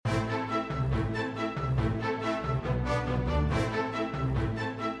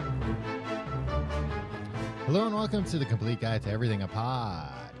Hello and welcome to the Complete Guide to Everything, a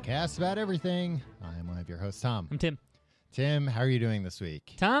podcast about everything. I'm one of your hosts, Tom. I'm Tim. Tim, how are you doing this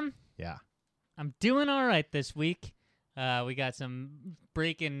week? Tom, Yeah. I'm doing all right this week. We got some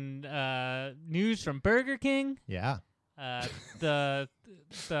breaking news from Burger King. Yeah. The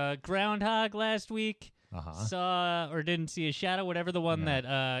groundhog last week saw or didn't see a shadow, whatever the one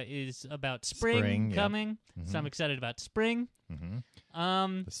that is about spring coming. Yeah. So I'm excited about spring.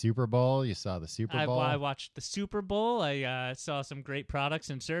 The Super Bowl. You saw the Super Bowl. I watched the Super Bowl. I saw some great products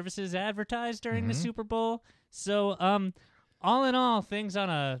and services advertised during the Super Bowl. So, all in all, things on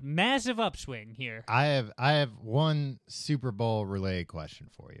a massive upswing here. I have one Super Bowl related question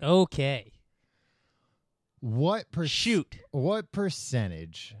for you. Okay. What Shoot. What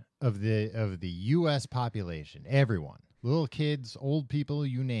percentage of the U.S. population, everyone, little kids, old people,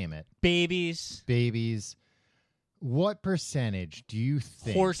 you name it, Babies. What percentage do you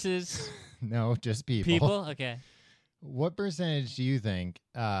think? Horses. No, just people. People? Okay. What percentage do you think,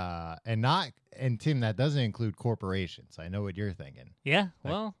 and Tim, that doesn't include corporations. I know what you're thinking. Yeah,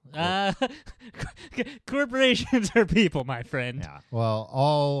 well, corporations are people, my friend. Yeah, well,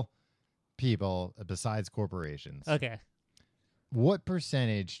 all people besides corporations. Okay. What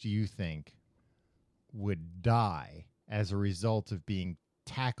percentage do you think would die as a result of being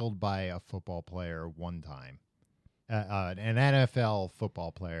tackled by a football player one time? An NFL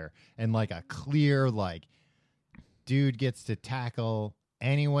football player, and like a clear, like, dude gets to tackle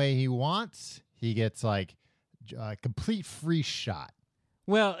any way he wants. He gets like a complete free shot.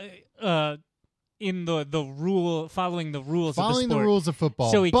 Well, in the rule, following the rules of the sport. The rules of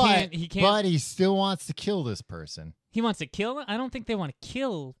football. So he can't. But he still wants to kill this person. He wants to kill? I don't think they want to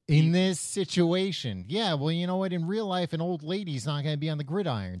kill in this situation. Yeah, well, you know what? In real life, an old lady's not going to be on the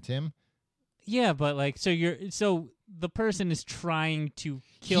gridiron, Tim. Yeah, but like, so the person is trying to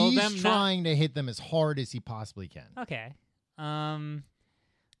kill them. He's trying to hit them as hard as he possibly can. Okay. And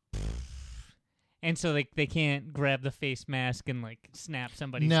so they can't grab the face mask and like snap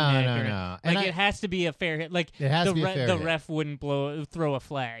somebody's neck. No. Like it has to be a fair hit. Like it has to be a fair the hit. ref wouldn't throw a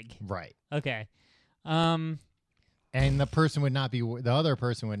flag. Right. Okay. And the other person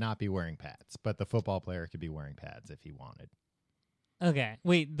would not be wearing pads, but the football player could be wearing pads if he wanted. Okay.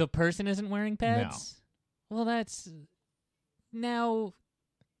 Wait, the person isn't wearing pads? No. Well, that's now.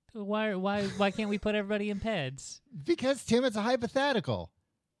 Why can't we put everybody in pads? Because, Tim, it's a hypothetical.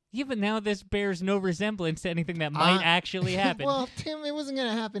 Yeah, but now this bears no resemblance to anything that might actually happen. Well, Tim, it wasn't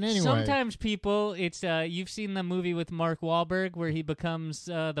going to happen anyway. Sometimes people, it's you've seen the movie with Mark Wahlberg where he becomes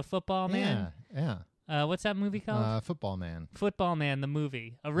the football man. Yeah. What's that movie called? Football Man. Football Man, the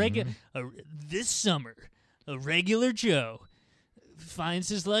movie. This summer, a regular Joe finds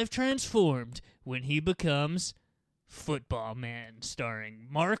his life transformed when he becomes Football Man, starring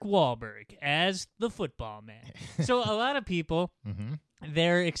Mark Wahlberg as the Football Man. So a lot of people,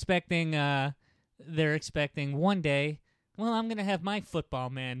 they're expecting one day, well, I'm going to have my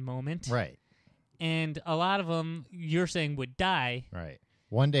Football Man moment. Right. And a lot of them, you're saying, would die. Right.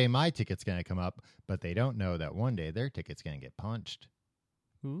 One day my ticket's going to come up, but they don't know that one day their ticket's going to get punched.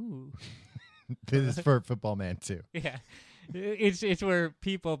 Ooh. This is for Football Man too. Yeah. It's where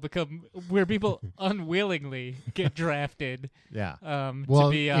people unwillingly get drafted. Yeah. To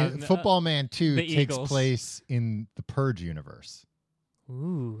be on Football Man 2 takes Eagles. place in the Purge universe.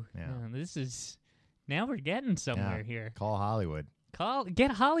 Ooh. Yeah. Now we're getting somewhere here. Call Hollywood.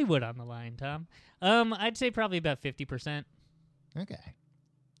 Get Hollywood on the line, Tom. I'd say probably about 50%. Okay.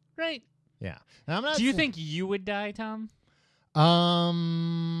 Right. Yeah. Now, Do you think you would die, Tom?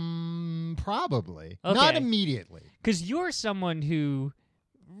 Probably. Okay. Not immediately. Because you're someone who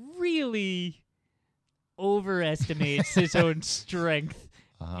really overestimates his own strength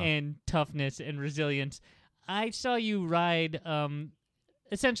and toughness and resilience. I saw you ride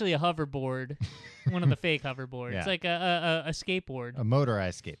essentially a hoverboard, one of the fake hoverboards. Yeah. Like a skateboard. A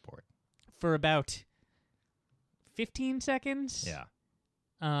motorized skateboard. For about 15 seconds? Yeah.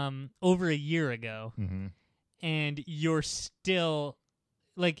 Over a year ago. Mm-hmm. And you're still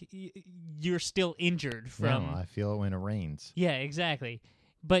injured from. I feel it when it rains. Yeah, exactly.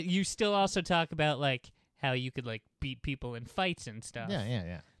 But you still also talk about like how you could like beat people in fights and stuff.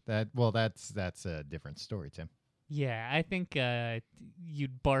 Yeah. That's a different story, Tim. Yeah, I think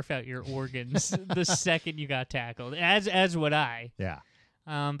you'd barf out your organs the second you got tackled. As would I. Yeah.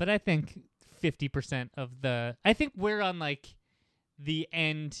 But I think 50% of I think we're on like the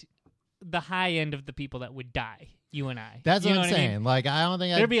high end of the people that would die You and I. That's You what know I'm saying. I mean? Like, I don't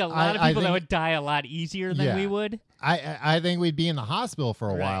think There'd be a lot of people that think- would die a lot easier than Yeah. we would. I think we'd be in the hospital for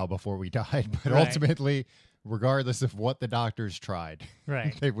a Right. while before we died, but Right. ultimately, regardless of what the doctors tried,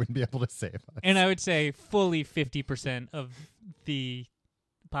 Right. they wouldn't be able to save us. And I would say fully 50% of the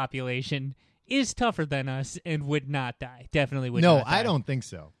population is tougher than us and would not die. Definitely would No, not die. I don't think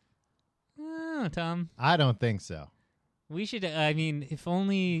so. Oh, Tom. I don't think so. We should, I mean, if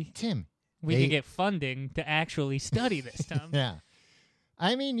only Tim. we They- could get funding to actually study this, Tom. Yeah.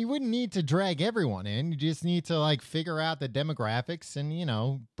 I mean, you wouldn't need to drag everyone in. You just need to like figure out the demographics and,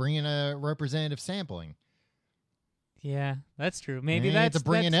 bring in a representative sampling. Yeah, that's true. You Maybe don't need that's to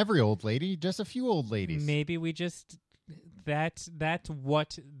bring in that's- every old lady, just a few old ladies. Maybe we just that's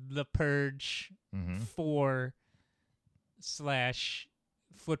what the Purge Mm-hmm. 4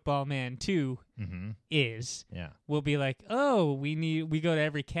 / Football Man 2 Mm-hmm. is. Yeah. We'll be like, oh, we go to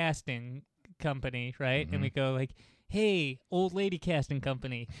every casting company, right? Mhm. And we go like, hey, old lady casting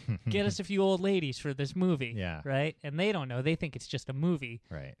company, get us a few old ladies for this movie. Yeah. Right? And they don't know. They think it's just a movie.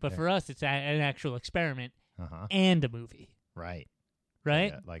 Right. But for us, it's an actual experiment uh-huh. and a movie. Right.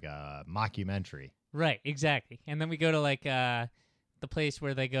 Right? Like a mockumentary. Right, exactly. And then we go to like the place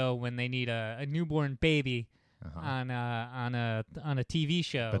where they go when they need a newborn baby Uh-huh. on a TV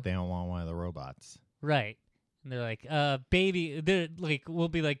show. But they don't want one of the robots. Right. And they're like, baby, they're like, we'll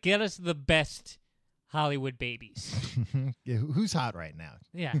be like, get us the best Hollywood babies. Yeah, who's hot right now?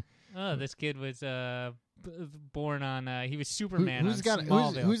 Yeah. Oh, this kid was born on, he was Superman Who's on got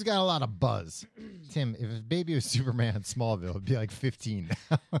Smallville. who's got a lot of buzz? Tim, if a baby was Superman in Smallville, it'd be like 15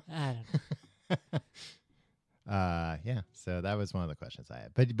 now. I don't know. Yeah. So that was one of the questions I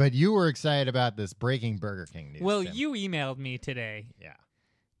had. But you were excited about this breaking Burger King news. Well, Tim. you emailed me today Yeah.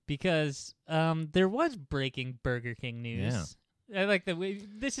 because there was breaking Burger King news. I like that.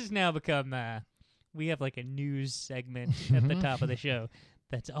 This has now become we have like a news segment at the top of the show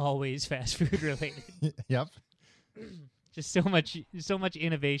that's always fast food related. Yep. Just so much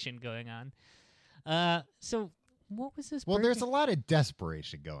innovation going on. So what was this? Well, Burger there's King? a lot of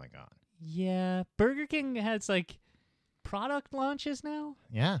desperation going on. Yeah, Burger King has like product launches now.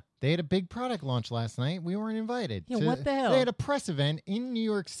 Yeah. They had a big product launch last night. We weren't invited. Yeah, what the hell? They had a press event in New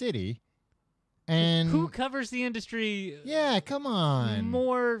York City. And Who covers the industry yeah, come on.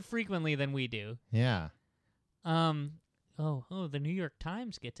 more frequently than we do? Yeah. The New York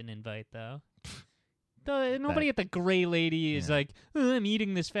Times gets an invite though. Nobody at the Gray Lady is Yeah. like, oh, I'm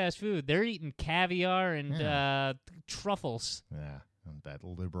eating this fast food. They're eating caviar and truffles. Yeah. That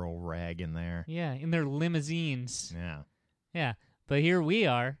liberal rag in there. Yeah, in their limousines. Yeah. Yeah, but here we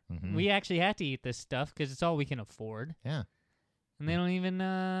are. Mhm. We actually have to eat this stuff because it's all we can afford. Yeah. And they don't even.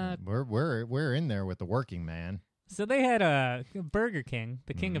 We're in there with the working man. So they had a Burger King,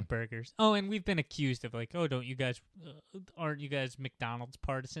 the king Mhm. of burgers. Oh, and we've been accused of like, oh, don't you guys, aren't you guys McDonald's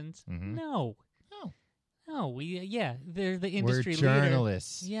partisans? Mhm. No, No. they're the industry We're leader.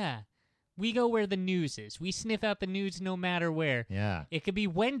 journalists. Yeah, we go where the news is. We sniff out the news no matter where. Yeah. It could be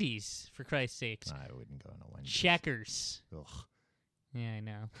Wendy's for Christ's sakes, I wouldn't go in a Wendy's. Checkers. Ugh. Yeah, I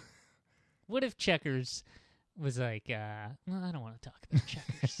know. What if Checkers was like, well, I don't want to talk about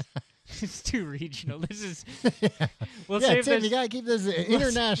Checkers. It's too regional. This is. We'll yeah, save Tim, this. you gotta keep this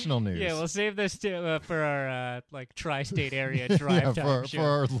international news. Yeah, we'll save this for our like tri-state area drive yeah, time for show.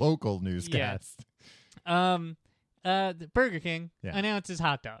 our local newscast. The Burger King Yeah. announces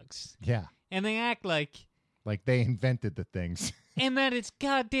hot dogs, Yeah, and they act like, like they invented the things. and that it's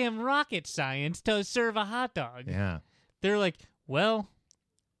goddamn rocket science to serve a hot dog. Yeah, They're like, well,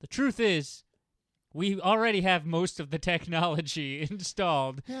 the truth is, we already have most of the technology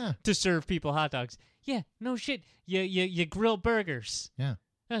installed yeah, to serve people hot dogs. Yeah, no shit. You grill burgers. yeah.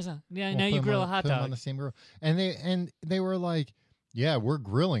 That's not, yeah, We'll now put you 'em grill on- a hot put 'em dog. on the same grill, and they were like, "Yeah, we're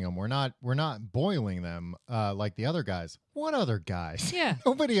grilling them. We're not boiling them like the other guys. What other guys? Yeah.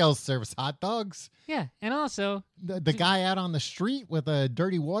 Nobody else serves hot dogs. Yeah, and also, The guy out on the street with a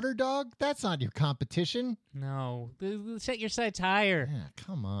dirty water dog. That's not your competition. no, set your sights higher. Yeah,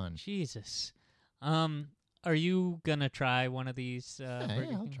 come on. Jesus. Are you gonna try one of these Burger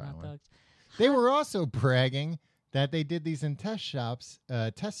I'll King try hot one. dogs? They were also bragging that they did these in test shops,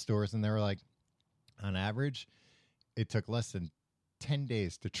 test stores, and they were like, on average, it took less than 10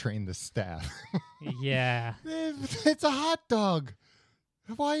 days to train the staff. Yeah. It's a hot dog.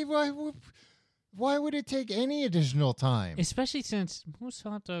 Why would it take any additional time? Especially since most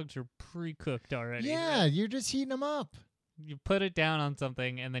hot dogs are pre-cooked already. Yeah, you're just heating them up. You put it down on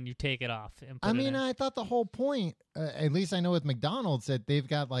something and then you take it off. And put I it mean, in. I thought the whole point, at least I know with McDonald's, that they've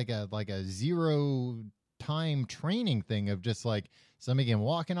got like a 0 part-time training thing of just like somebody can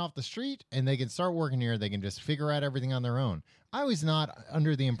walk in off the street and they can start working here. They can just figure out everything on their own. I was not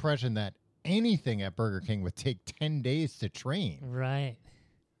under the impression that anything at Burger King would take 10 days to train. Right.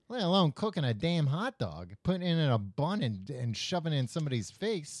 Let alone cooking a damn hot dog, putting it in a bun and shoving it in somebody's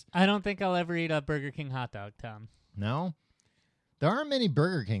face. I don't think I'll ever eat a Burger King hot dog, Tom. No? There aren't many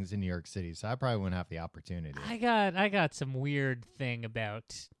Burger Kings in New York City, so I probably wouldn't have the opportunity. I got some weird thing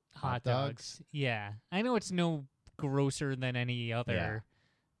about hot dogs. Yeah. I know it's no grosser than any other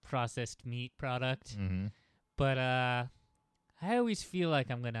processed meat product, but I always feel like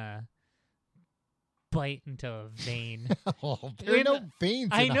I'm going to bite into a vein. Oh, there are no veins.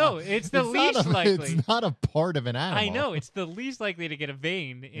 I know. It's the least likely. It's not a part of an animal. I know. It's the least likely to get a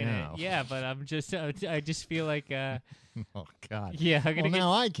vein in it. Yeah, but I just feel like... oh, God. Yeah, I'm gonna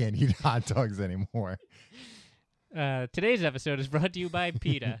now I can't eat hot dogs anymore. Today's episode is brought to you by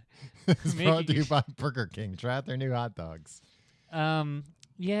PETA. It's brought to you by Burger King. Try out their new hot dogs.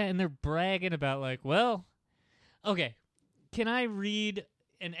 Yeah, and they're bragging about like, well, okay, can I read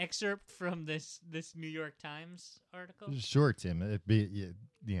an excerpt from this New York Times article? Sure, Tim. It'd be,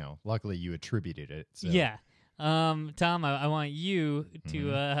 luckily you attributed it. So. Yeah. Tom, I want you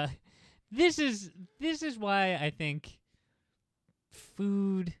to this is why I think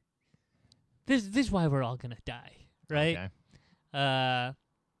food this is why we're all going to die, right? Okay.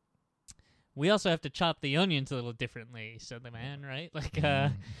 We also have to chop the onions a little differently, said the man, right? Like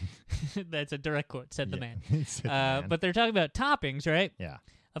that's a direct quote, said the man. Said the man. But they're talking about toppings, right? Yeah.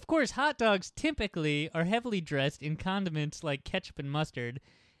 Of course, hot dogs typically are heavily dressed in condiments like ketchup and mustard,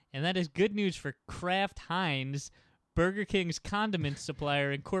 and that is good news for Kraft Heinz, Burger King's condiment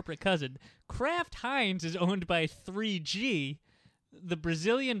supplier and corporate cousin. Kraft Heinz is owned by 3G, the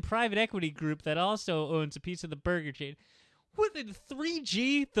Brazilian private equity group that also owns a piece of the burger chain. What, the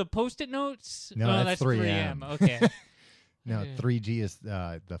 3G, the Post-it notes? No, that's 3M. Okay. No, 3G is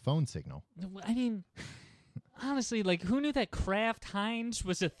the phone signal. I mean... Honestly, like, who knew that Kraft Heinz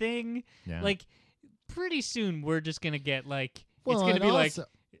was a thing? Yeah. Like, pretty soon we're just going to get, like, Well, it's going to be also, like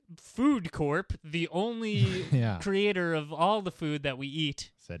Food Corp, the only Yeah. creator of all the food that we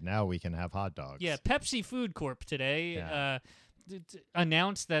eat. Said now we can have hot dogs. Yeah, Pepsi Food Corp today Yeah.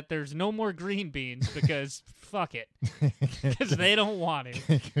 announced that there's no more green beans because fuck it. Because they don't want it.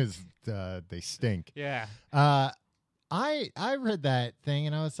 Because they stink. Yeah. I read that thing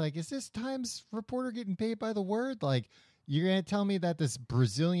and I was like, is this Times reporter getting paid by the word? Like, you're going to tell me that this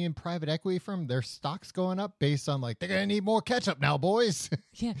Brazilian private equity firm, their stock's going up based on like, they're going to need more ketchup now, boys.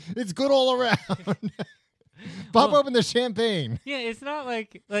 Yeah. It's good all around. Pop open the champagne. Yeah, it's not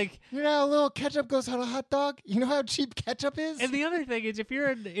like You know how little ketchup goes on a hot dog? You know how cheap ketchup is? and the other thing is if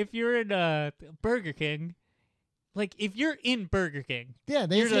you're in Burger King, like if you're in Burger King, yeah,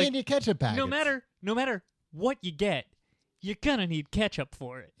 they you're hand you ketchup packets. no matter what you get, you're gonna need ketchup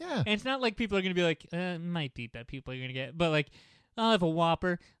for it. Yeah. And it's not like people are gonna be like, might be that people are gonna get, but like, I'll have a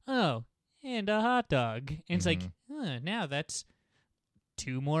Whopper, and a hot dog. And it's like, now that's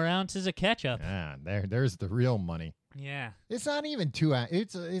 2 more ounces of ketchup. Yeah, there's the real money. Yeah. It's not even 2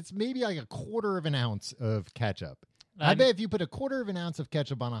 ounces. It's maybe like a quarter of an ounce of ketchup. I bet if you put a quarter of an ounce of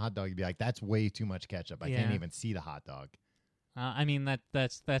ketchup on a hot dog, you'd be like, that's way too much ketchup. I can't even see the hot dog. I mean,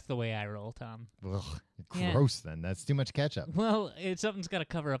 that's the way I roll, Tom. Ugh, Yeah. gross then. That's too much ketchup. Well, something's got to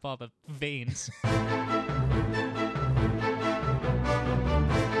cover up all the veins.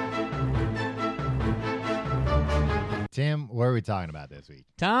 Tim, what are we talking about this week?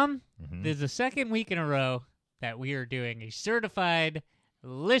 Tom, Mhm. there's the second week in a row that we are doing a certified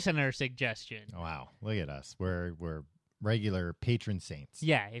listener suggestion. Oh, wow. Look at us. We're regular patron saints.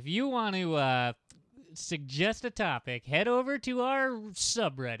 Yeah, if you want to suggest a topic, head over to our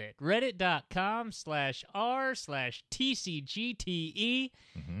subreddit, reddit.com/r/TCGTE,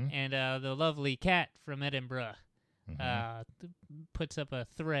 and the lovely Kat from Edinburgh puts up a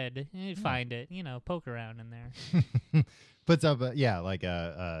thread. Find it, poke around in there. Puts up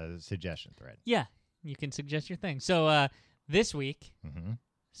a suggestion thread. Yeah, you can suggest your thing. So this week,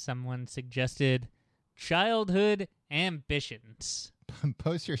 someone suggested childhood ambitions.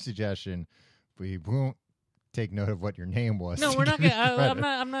 Post your suggestion. We won't take note of what your name was. No, to we're not give you gonna. credit.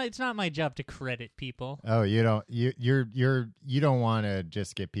 I'm not. It's not my job to credit people. Oh, you don't. You don't want to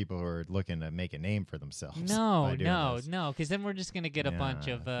just get people who are looking to make a name for themselves. No, by doing this. because then we're just gonna get a bunch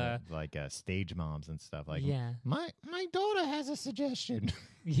of. like stage moms and stuff. Like, Yeah. my daughter has a suggestion.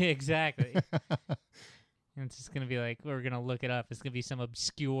 Yeah, exactly. And it's just gonna be like we're gonna look it up. It's gonna be some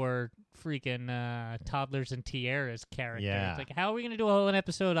obscure freaking Toddlers and Tiaras character. Yeah. It's like, how are we gonna do a whole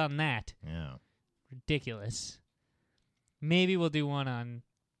episode on that? Yeah. Ridiculous. Maybe we'll do one on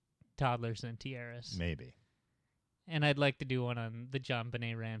toddlers than tiaras. Maybe. And I'd like to do one on the John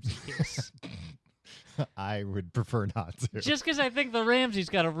Benet Ramsey case. I would prefer not to. Just because I think the Ramseys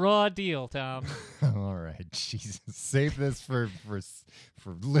got a raw deal, Tom. All right, Jesus, save this for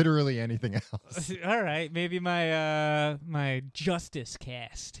literally anything else. All right, maybe my my justice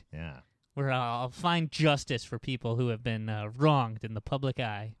cast, Yeah, where I'll find justice for people who have been wronged in the public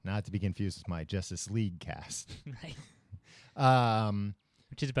eye. not to be confused with my Justice League cast. Right.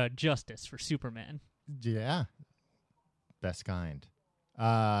 Which is about justice for Superman. Yeah, best kind.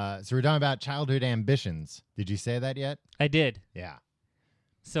 So we're talking about childhood ambitions. Did you say that yet? I did. Yeah.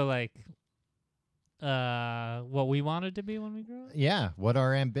 So, like, what we wanted to be when we grew up? Yeah, what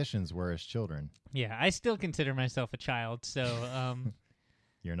our ambitions were as children. Yeah, I still consider myself a child, so,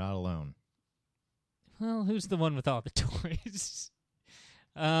 You're not alone. well, who's the one with all the toys?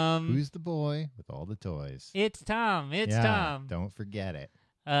 Who's the boy with all the toys? It's Tom. It's yeah, Tom. Don't forget it.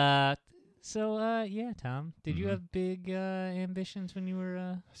 So, yeah, Tom, did you have big ambitions when you were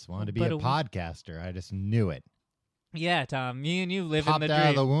I just wanted to be a podcaster. I just knew it. Yeah, Tom, me and you live Popped in the out dream.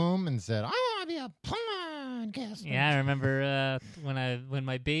 of the womb and said, I want to be a podcaster. Yeah, I remember when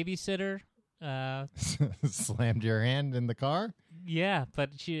my babysitter. Slammed your hand in the car? Yeah,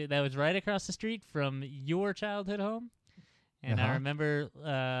 but that was right across the street from your childhood home. And I remember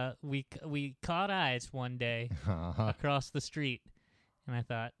we caught eyes one day across the street, and I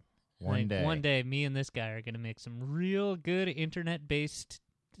thought, one day, me and this guy are going to make some real good internet-based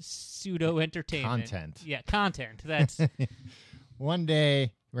pseudo-entertainment. Content. Yeah, content. That's one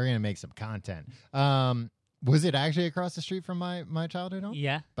day, we're going to make some content. Was it actually across the street from my childhood home?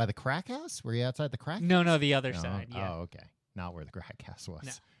 Yeah. By the crack house? Were you outside the crack house? No, the other side, yeah. Oh, okay. Not where the crack house was.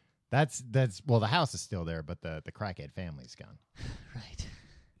 No. That's well, the house is still there, but the crackhead family's gone.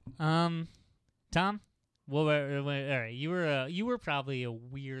 Right. Tom? Well, all right. You were probably a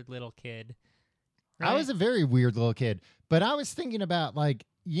weird little kid. Right? I was a very weird little kid, but I was thinking about, like,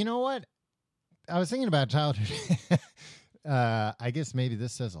 you know what? I was thinking about childhood. I guess maybe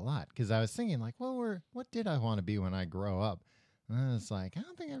this says a lot, because I was thinking, like, well, what did I want to be when I grow up? And I was like, I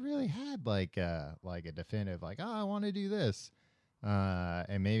don't think I really had like a definitive, like, oh, I want to do this.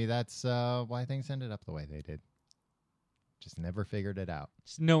 And maybe that's why things ended up the way they did. Just never figured it out.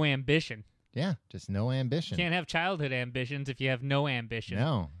 Just no ambition. Yeah, just no ambition. Can't have childhood ambitions if you have no ambition.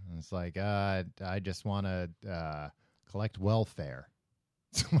 No, it's like I just want to collect welfare.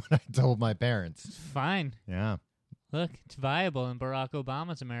 That's what I told my parents. It's fine. Yeah. Look, it's viable in Barack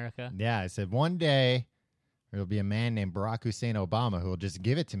Obama's America. Yeah, I said one day there'll be a man named Barack Hussein Obama who will just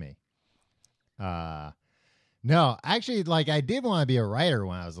give it to me. No, actually, like, I did want to be a writer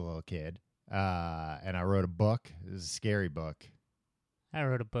when I was a little kid, and I wrote a book. It was a scary book. I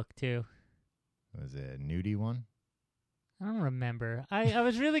wrote a book too. Was it a nudie one? I don't remember. I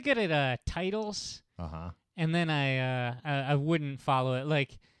was really good at titles. And then I wouldn't follow it.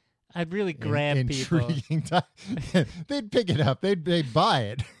 Like, I'd really grab people. They'd pick it up. They'd buy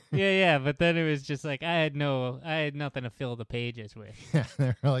it. Yeah, but then it was just like I had nothing to fill the pages with. Yeah,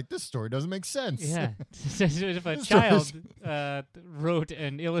 they're like, this story doesn't make sense. Yeah, if a child wrote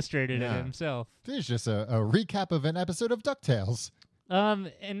and illustrated it himself. This is just a recap of an episode of DuckTales.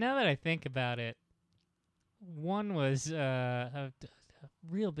 And now that I think about it, one was a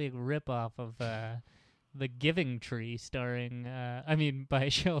real big ripoff of The Giving Tree, by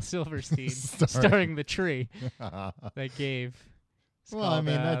Shel Silverstein, starring the tree that gave. It's called,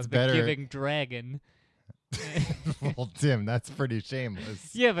 that's The better. Giving Dragon. Well, Tim, that's pretty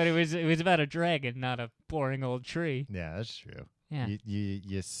shameless. Yeah, but it was about a dragon, not a boring old tree. Yeah, that's true. Yeah,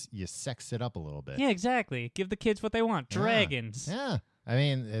 you sex it up a little bit. Yeah, exactly. Give the kids what they want. Dragons. Yeah. I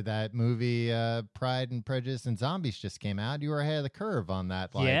mean, that movie Pride and Prejudice and Zombies just came out. You were ahead of the curve on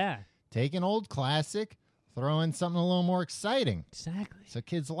that. Like, yeah. Take an old classic, throw in something a little more exciting. Exactly. So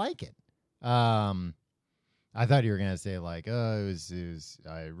kids like it. I thought you were going to say, like, it was,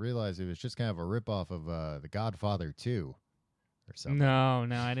 I realized it was just kind of a ripoff of The Godfather 2 or something. No,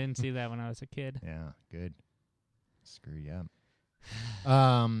 I didn't see that when I was a kid. Yeah, good. Screw you up.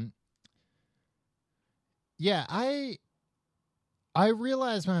 Yeah, I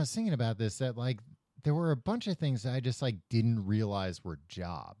realized when I was thinking about this that, like, there were a bunch of things that I just, like, didn't realize were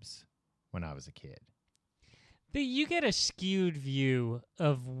jobs when I was a kid. But you get a skewed view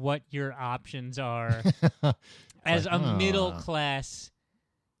of what your options are as a middle class,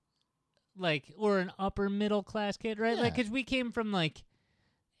 like, or an upper middle class kid, right? Yeah. Like, because we came from, like,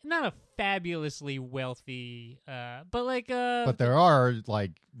 not a fabulously wealthy, but like, but there are,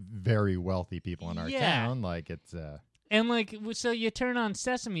 like, very wealthy people in our yeah. town. Like, it's And like, so you turn on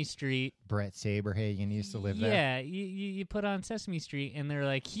Sesame Street. Brett Saberhagen used to live there. Yeah, you put on Sesame Street, and they're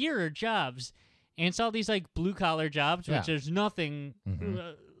like, here are jobs, and it's all these like blue collar jobs, which there's nothing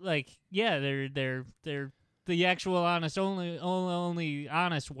like. Yeah, they're the actual honest only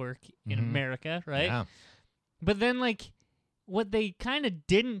honest work in America, right? Yeah. But then like, what they kind of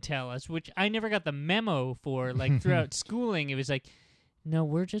didn't tell us, which I never got the memo for, like throughout schooling, it was like, no,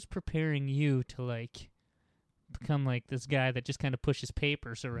 we're just preparing you to like become like this guy that just kind of pushes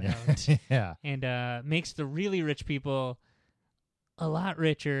papers around Yeah. and makes the really rich people a lot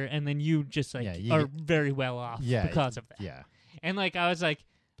richer, and then you just like are very well off because of that. Yeah. And like I was like,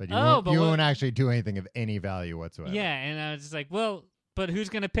 but you won't actually do anything of any value whatsoever. Yeah, and I was just like, well, but who's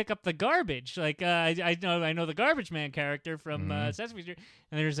gonna pick up the garbage? Like I know the Garbage Man character from Sesame Street,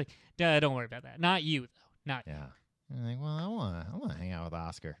 and they're just like, don't worry about that. Not you though. Not you. I'm like, well, I want to hang out with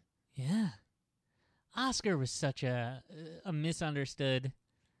Oscar. Yeah. Oscar was such a misunderstood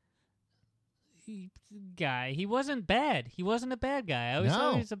guy. He wasn't bad. He wasn't a bad guy. I always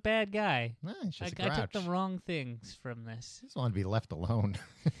thought he was a bad guy. No, he's just a I grouch. took the wrong things from this. He just wanted to be left alone.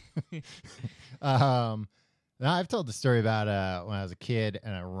 Now I've told the story about when I was a kid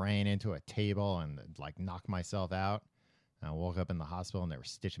and I ran into a table and like knocked myself out. And I woke up in the hospital and they were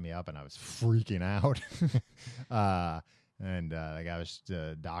stitching me up and I was freaking out. And the guy was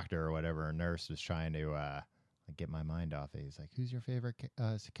a doctor or whatever, a nurse was trying to get my mind off it. He's like, who's your favorite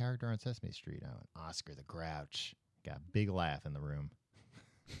character on Sesame Street? I went, Oscar the Grouch. Got a big laugh in the room.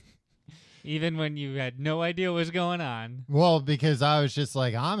 Even when you had no idea what was going on. Well, because I was just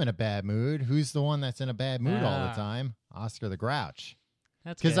like, I'm in a bad mood. Who's the one that's in a bad mood all the time? Oscar the Grouch.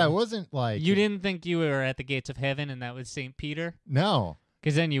 That's because I wasn't like... You didn't think you were at the gates of heaven and that was St. Peter? No.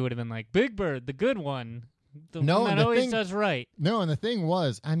 Because then you would have been like, Big Bird, the good one. The one that always does right. No, and the thing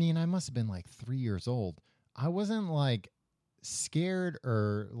was, I mean, I must have been like 3 years old. I wasn't like scared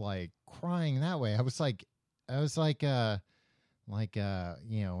or like crying that way. I was like, you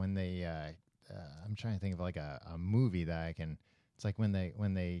know, when they, I'm trying to think of like a movie that I can, it's like when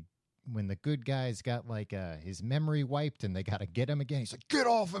the good guys got like his memory wiped and they got to get him again. He's like, get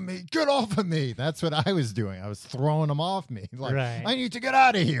off of me, get off of me. That's what I was doing. I was throwing him off me. Like, right. I need to get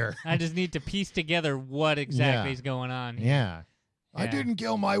out of here. I just need to piece together what exactly is going on here. Yeah. I didn't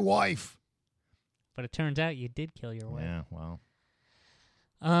kill my wife. But it turns out you did kill your wife. Yeah, well.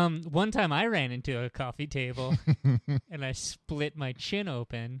 One time I ran into a coffee table and I split my chin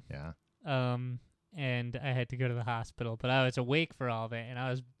open. Yeah. And I had to go to the hospital, but I was awake for all of it, and I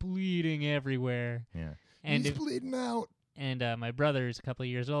was bleeding everywhere. Yeah. And he's bleeding out. And my brother is a couple of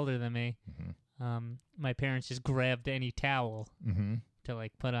years older than me. Mm-hmm. My parents just grabbed any towel to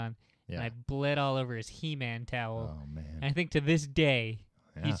like put on. Yeah. And I bled all over his He-Man towel. Oh, man. And I think to this day,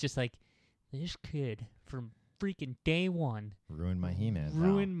 he's just like, this kid from freaking day one ruined my He-Man towel.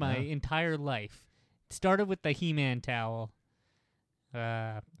 Ruined my entire life. It started with the He-Man towel.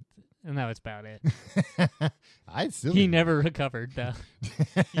 And that was about it. He never recovered, though.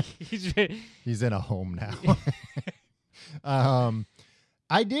 He's in a home now.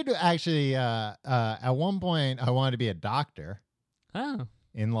 I did actually, at one point, I wanted to be a doctor. Oh.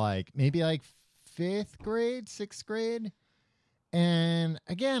 In maybe 5th grade, 6th grade. And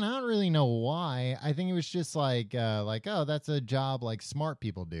again, I don't really know why. I think it was just oh, that's a job like smart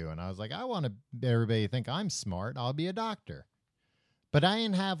people do. And I was like, I want everybody to think I'm smart. I'll be a doctor. But I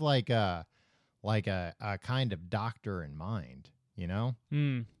didn't have a kind of doctor in mind, you know?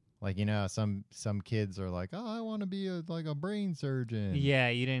 Like, you know, some kids are like, oh, I want to be a brain surgeon. Yeah,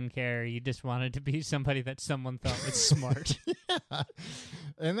 you didn't care. You just wanted to be somebody that someone thought was smart. Yeah.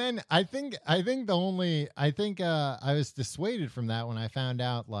 And then I think I was dissuaded from that when I found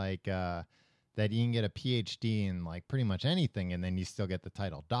out that you can get a PhD in pretty much anything, and then you still get the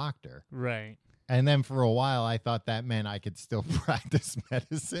title doctor. Right. And then for a while, I thought that meant I could still practice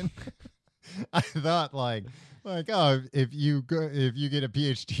medicine. I thought oh, if you get a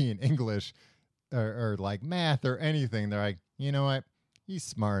PhD in English or math or anything, they're like, you know what? He's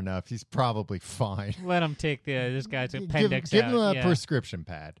smart enough. He's probably fine. Let him take this guy's appendix Give him a prescription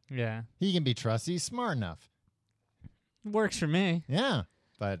pad. Yeah. He can be trusted. He's smart enough. Works for me. Yeah.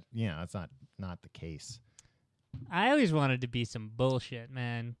 But, it's not the case. I always wanted to be some bullshit,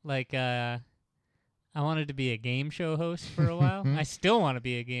 man. I wanted to be a game show host for a while. I still want to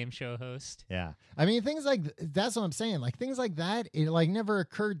be a game show host. Yeah. I mean, things that's what I'm saying. Things like that, it never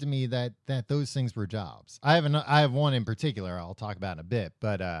occurred to me that those things were jobs. I have one in particular I'll talk about in a bit,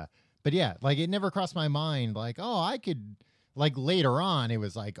 but yeah, it never crossed my mind oh, I could later on it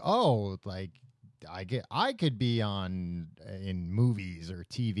was I could be in movies or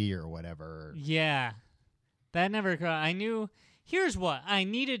TV or whatever. Yeah. That never. I knew. Here's what I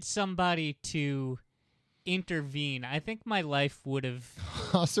needed: somebody to intervene. I think my life would have.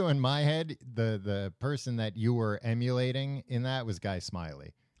 Also, in my head, the person that you were emulating in that was Guy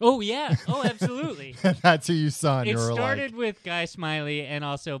Smiley. Oh yeah. Oh, absolutely. That's who you saw, and It you were started like, with Guy Smiley and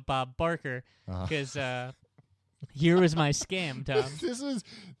also Bob Barker uh-huh. because here was my scam, Tom. This was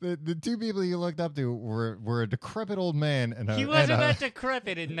the two people you looked up to were a decrepit old man and He wasn't that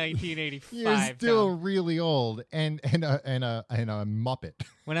decrepit in 1985. he was still Tom. really old and a Muppet.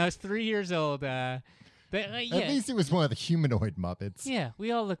 When I was 3 years old, At least it was one of the humanoid Muppets. Yeah,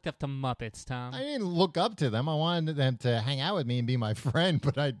 we all looked up to Muppets, Tom. I didn't look up to them. I wanted them to hang out with me and be my friend,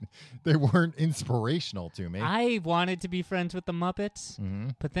 but they weren't inspirational to me. I wanted to be friends with the Muppets, Mm-hmm.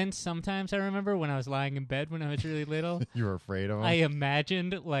 but then sometimes I remember when I was lying in bed when I was really little, You were afraid of them? I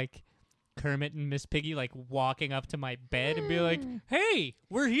imagined like Kermit and Miss Piggy like walking up to my bed and be like, "Hey,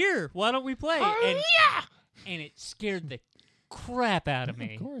 we're here. Why don't we play?" And it scared the crap out of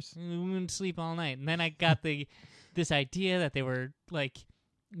me. Of course. I wouldn't sleep all night. And then I got this idea that they were like,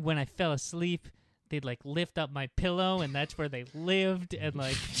 when I fell asleep, they'd like lift up my pillow and that's where they lived. And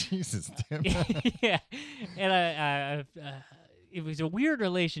like, Jesus, Tim. yeah. And it was a weird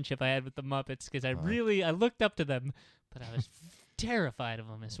relationship I had with the Muppets because I looked up to them, but I was terrified of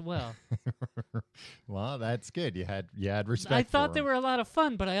them as well. Well, that's good. You had respect. I thought for they them. were a lot of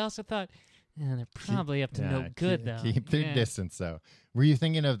fun, but I also thought, they're probably up to no good though. Keep their distance, though. Were you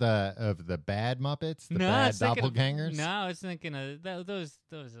thinking of the bad Muppets, the bad doppelgangers? No, I was thinking of those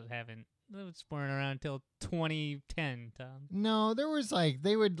weren't around until 2010, Tom. No, there was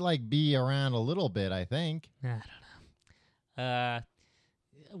they would be around a little bit, I think. I don't know.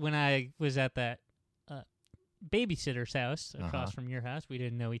 When I was at that babysitter's house across from your house, we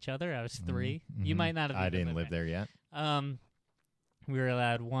didn't know each other. I was 3. Mm-hmm. You might not have. I didn't live there yet. We were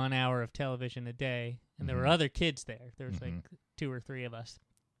allowed 1 hour of television a day, and there were other kids there. There was like 2 or 3 of us.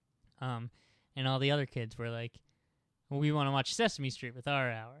 And all the other kids were like, well, we want to watch Sesame Street with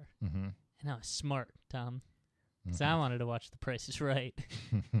our hour. Mm-hmm. And I was smart, Tom, because I wanted to watch The Price is Right.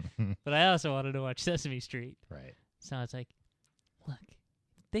 But I also wanted to watch Sesame Street. Right. So I was like, look,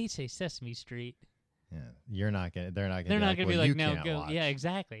 if they say Sesame Street. Yeah, they're not gonna be well, like, you no, can't go. watch. Yeah,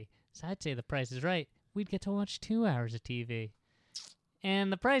 exactly. So I'd say The Price is Right. We'd get to watch 2 hours of TV.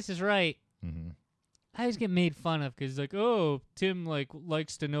 And The Price is Right. Mm-hmm. I always get made fun of because like, oh, Tim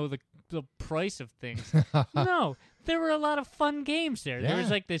likes to know the price of things. No, there were a lot of fun games there. Yeah. There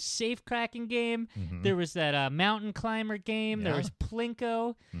was like this safe cracking game. Mm-hmm. There was that mountain climber game. Yeah. There was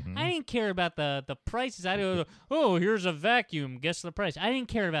Plinko. Mm-hmm. I didn't care about the prices. I didn't. Oh, here's a vacuum. Guess the price. I didn't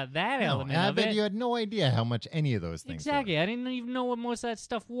care about that element I of bet it. you had no idea how much any of those things Exactly. I didn't even know what most of that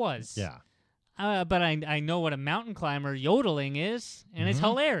stuff was. were. Yeah. But I know what a mountain climber yodeling is, and it's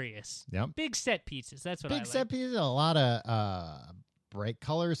hilarious. Yep. Big set pieces. That's what I Big like. set pieces, a lot of bright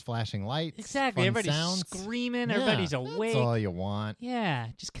colors, flashing lights. Exactly. Fun Everybody's sounds. Yeah, Everybody's awake. That's all you want. Yeah,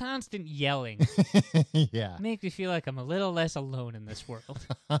 just constant yelling. Yeah. Make me feel like I'm a little less alone in this world.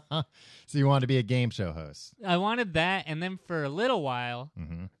 So you want to be a game show host? I wanted that, and then for a little while,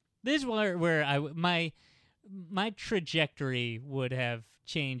 Mm-hmm. this is where my trajectory would have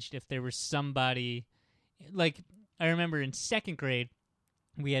changed if there was somebody. Like, I remember in 2nd grade,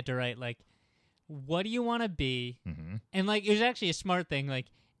 we had to write, like, what do you want to be? Mm-hmm. And, like, it was actually a smart thing, like,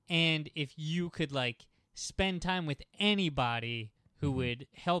 and if you could, like, spend time with anybody who would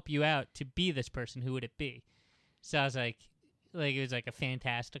help you out to be this person, who would it be? So I was like, it was like a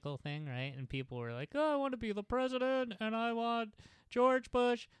fantastical thing, right? And people were like, oh, I want to be the president, and I want George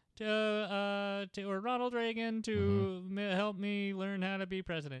Bush or Ronald Reagan to help me learn how to be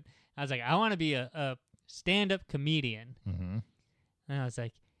president. I was like, I want to be a stand-up comedian. Mm-hmm. And I was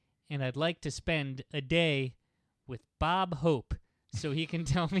like, and I'd like to spend a day with Bob Hope so he can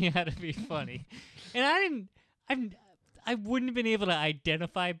tell me how to be funny. And I wouldn't have been able to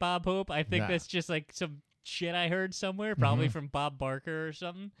identify Bob Hope. I think that's just like some shit I heard somewhere, probably from Bob Barker or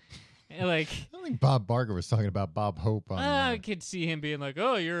something. Like, I don't think Bob Barker was talking about Bob Hope. I could see him being like,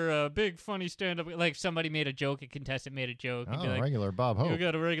 "Oh, you're a big funny stand-up." Like somebody made a joke, a contestant made a joke. He'd be like, regular Bob Hope. "You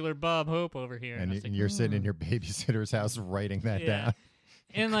got a regular Bob Hope over here," And I was like, you're sitting in your babysitter's house writing that down.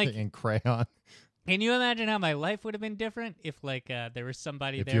 And like, in crayon. can you imagine how my life would have been different if like there was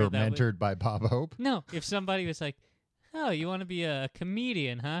somebody If there you were that mentored by Bob Hope? No, if somebody was like, "Oh, you want to be a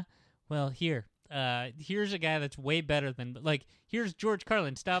comedian, huh? Well, here's a guy that's way better than like here's George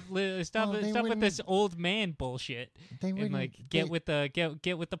Carlin. Stop with this old man bullshit. And like get with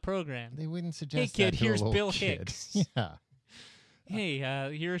the program. They wouldn't suggest. Hey kid, that to a here's little Bill kid. Hicks. Yeah.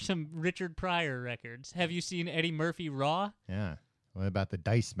 Hey, here are some Richard Pryor records. Have you seen Eddie Murphy Raw? Yeah. What about the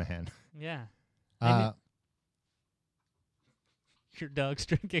Dice Man? Yeah. Your dog's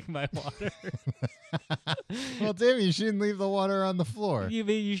drinking my water. Well, Tim, you shouldn't leave the water on the floor. You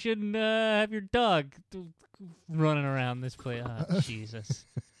mean you shouldn't have your dog running around this place? Oh, Jesus.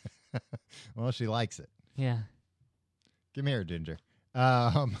 Well, she likes it. Yeah. Come here, Ginger.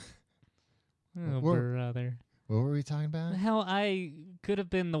 Oh, We're- brother. What were we talking about? How I could have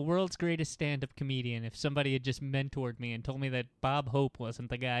been the world's greatest stand-up comedian if somebody had just mentored me and told me that Bob Hope wasn't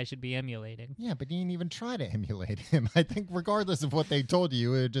the guy I should be emulating. Yeah, but you didn't even try to emulate him. I think regardless of what they told you,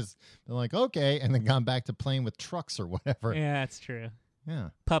 you would have just been like, okay, and then gone back to playing with trucks or whatever. Yeah, that's true. Yeah.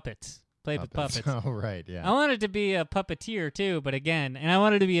 Puppets. Played with puppets. Oh, right, yeah. I wanted to be a puppeteer too, but again, and I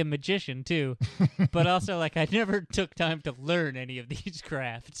wanted to be a magician too, but also like I never took time to learn any of these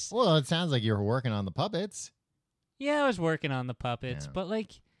crafts. Well, it sounds like you were working on the puppets. Yeah, I was working on the puppets, Yeah. but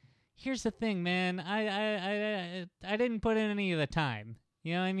like, here's the thing, man. I didn't put in any of the time.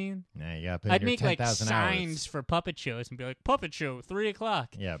 You know what I mean? Yeah, you got to put I'd in your make like 10,000 signs hours. for puppet shows and be like, "Puppet show, 3:00."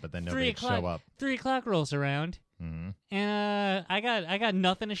 Yeah, but then 3 nobody would o'clock. show up. 3:00 rolls around, Mm-hmm. and I got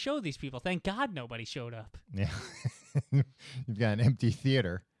nothing to show these people. Thank God nobody showed up. Yeah. You've got an empty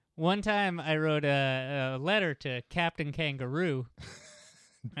theater. One time I wrote a letter to Captain Kangaroo.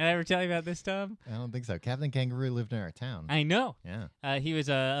 Did I ever tell you about this, Tom? I don't think so. Captain Kangaroo lived in our town. I know. Yeah. He was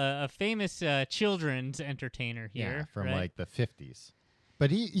a famous children's entertainer here. Yeah, from right? like the 50s. But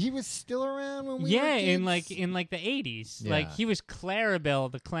he was still around when we were yeah, kids? in the 80s. Yeah. Like he was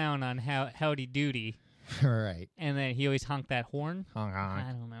Clarabelle the clown on Howdy Doody, Right. and then he always honked that horn. Honk, honk.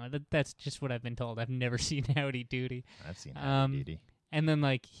 I don't know. That's just what I've been told. I've never seen Howdy Doody. I've seen Um, that, Dee. And then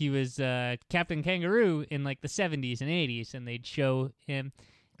like he was Captain Kangaroo in like the 70s and 80s, and they'd show him.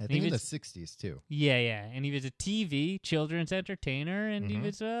 I he think in was- the 60s, too. Yeah, and he was a TV children's entertainer, and he Mhm.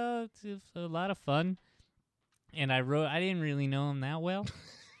 was a lot of fun. And I didn't really know him that well.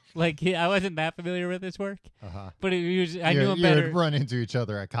 Like I wasn't that familiar with his work, Uh-huh. but I knew him You better. would run into each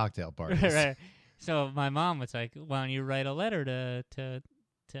other at cocktail parties. Right. So my mom was like, "Why don't you write a letter to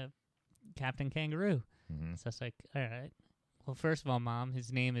Captain Kangaroo?" Mhm. So I was like, "All right." Well, first of all, Mom,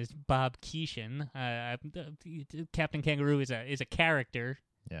 his name is Bob Keeshan. Captain Kangaroo is a character.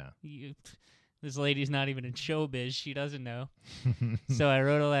 Yeah. This lady's not even in showbiz. She doesn't know. So I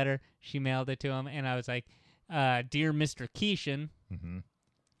wrote a letter. She mailed it to him, and I was like, "Dear Mr. Keeshan, hmm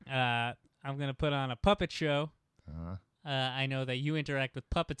I'm going to put on a puppet show. Uh-huh. I know that you interact with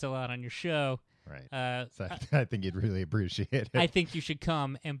puppets a lot on your show. Right. So I think you'd really appreciate it. I think you should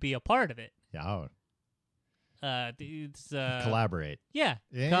come and be a part of it." Yeah. Oh, It's collaborate. yeah,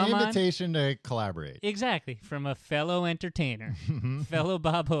 An come on. invitation to collaborate. Exactly, from a fellow entertainer, fellow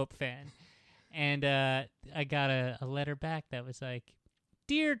Bob Hope fan. And I got a letter back that was like,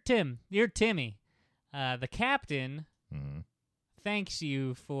 Dear Timmy, the captain Mhm. thanks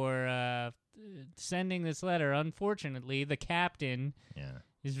you for sending this letter. Unfortunately, the captain Yeah.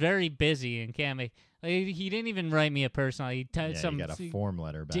 is very busy and can't make. Like, he didn't even write me a personal. He Yeah, you got a form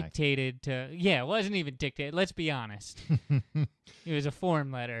letter back. dictated to. Yeah, it wasn't even dictated. Let's be honest. It was a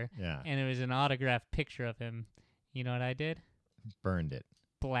form letter, Yeah. and it was an autographed picture of him. You know what I did? Burned it.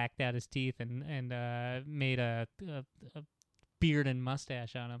 Blacked out his teeth and made a beard and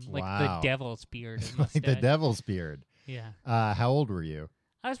mustache on him, like Wow. the devil's beard and mustache. Like the devil's beard. Yeah, How old were you?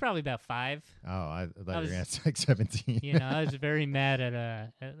 I was probably about 5. Oh, I thought you were was- going to say like 17. You know, I was very mad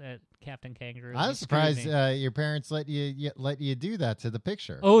at Captain Kangaroo. I He was screwed surprised me. your parents let you do that to the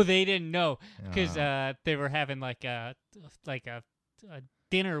picture. Oh, they didn't know because Oh. they were having like a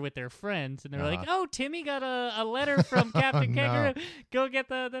dinner with their friends, and they're like, Uh-huh. "Oh, Timmy got a letter from Captain Kangaroo. Go get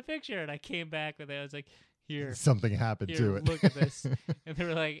the picture." And I came back with it. I was like, "Here, Something happened here, to it. look at this." And they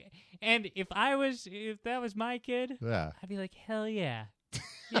were like, "And if that was my kid, Yeah. I'd be like, hell yeah,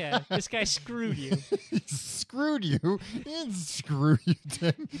 yeah, this guy screwed you. He screwed you. He didn't screw you,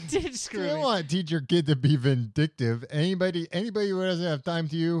 Tim. Did screw You don't me." want to teach your kid to be vindictive. Anybody who doesn't have time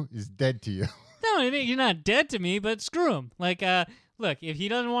to you is dead to you. No, you're not dead to me, but screw him. Like, look, if he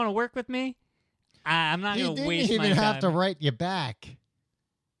doesn't want to work with me, I'm not He going to didn't waste my even time. have to write you back.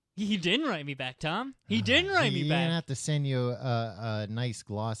 He didn't write me back, Tom. He didn't write me He back. didn't have to send you a nice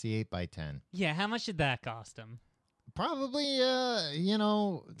glossy 8x10. Yeah, how much did that cost him? Probably,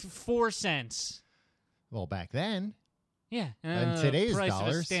 4 cents. well, back then. Yeah. In today's price of a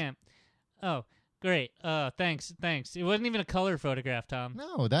dollars. stamp. Oh, great. Thanks. It wasn't even a color photograph, Tom.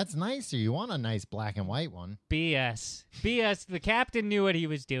 No, that's nicer. You want a nice black and white one. BS. The captain knew what he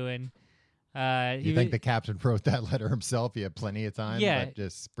was doing. You think the captain wrote that letter himself? He had plenty of time, Yeah. but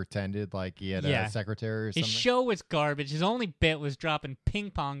just pretended like he had Yeah. a secretary or his something. show was garbage. His only bit was dropping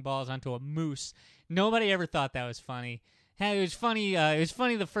ping pong balls onto a moose. Nobody ever thought that was funny. Hey, it was funny. It was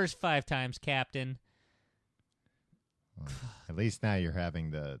funny the first 5 times, Captain. Well, at least now you're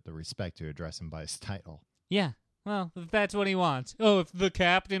having the respect to address him by his title. Yeah. Well, if that's what he wants. Oh, if the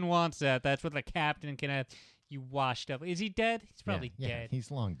captain wants that, that's what the captain can have. You washed up. Is he dead? He's probably yeah, dead.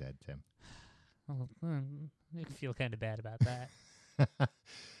 He's long dead, Tim. Oh, I feel kind of bad about that.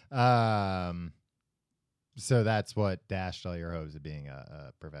 So that's what dashed all your hopes of being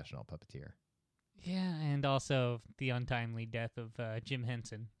a professional puppeteer. Yeah, and also the untimely death of Jim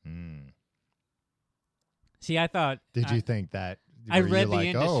Henson. See, I thought... Did you think that... I read the like,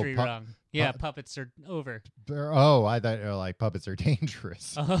 industry wrong. Yeah, puppets are over. Oh, I thought like puppets are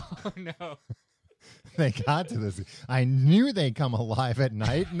dangerous. Oh, no. They got to this. I knew they'd come alive at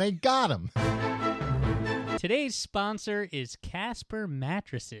night, and they got them. Today's sponsor is Casper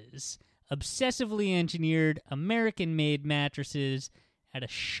Mattresses. Obsessively engineered, American-made mattresses at a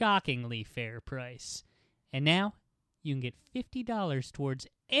shockingly fair price. And now, you can get $50 towards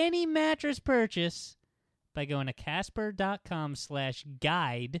any mattress purchase by going to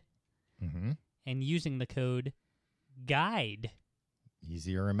casper.com/guide and using the code GUIDE.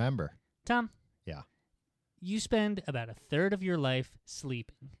 Easy to remember. Tom? Yeah. You spend about a third of your life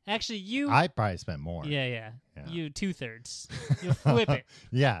sleeping. Actually, you... I probably spent more. Yeah. You 2/3. You flip it.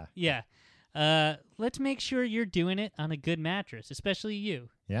 Yeah. Yeah. Let's make sure you're doing it on a good mattress, especially you.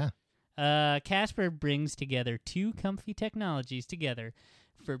 Yeah. Casper brings together two comfy technologies together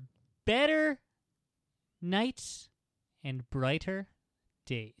for better nights and brighter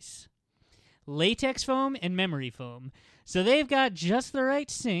days. Latex foam and memory foam. So they've got just the right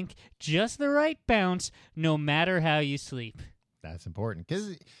sink, just the right bounce, no matter how you sleep. That's important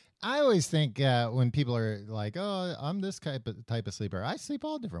because I always think when people are like, "Oh, I'm this type of sleeper," I sleep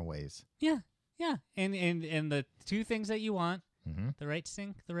all different ways. Yeah, and the two things that you want: the right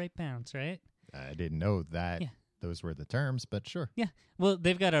sink, the right bounce. Right? I didn't know that those were the terms, but sure. Yeah. Well,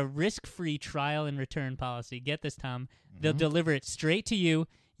 they've got a risk-free trial and return policy. Get this, Tom. They'll deliver it straight to you.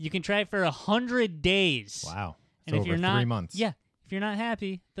 You can try it for 100 days. Wow. And so if you're over not 3 months. Yeah. If you're not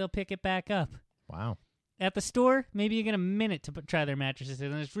happy, they'll pick it back up. Wow. At the store, maybe you get a minute to try their mattresses,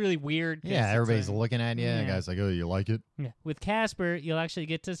 and it's really weird. Yeah, everybody's looking at you. And the guy's like, "Oh, you like it?" Yeah. With Casper, you'll actually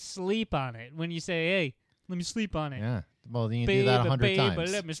get to sleep on it when you say, "Hey, let me sleep on it." Yeah. Well, you can do that 100 times. But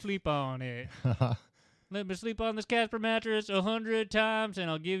let me sleep on it. Let me sleep on this Casper mattress 100 times, and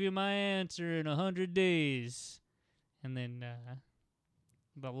I'll give you my answer in 100 days. And then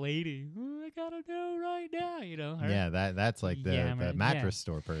the lady, I gotta know right now, her. Yeah, that's like the mattress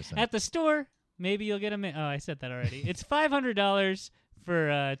store person. At the store, maybe you'll get a... Oh, I said that already. It's $500 for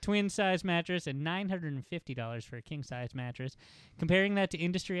a twin-size mattress and $950 for a king-size mattress. Comparing that to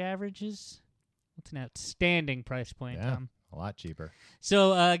industry averages, it's an outstanding price point, Tom. A lot cheaper.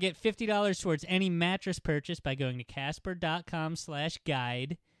 So get $50 towards any mattress purchase by going to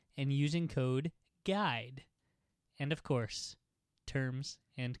casper.com/guide and using code GUIDE. And, of course, terms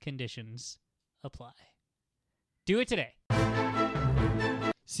and conditions apply. Do it today.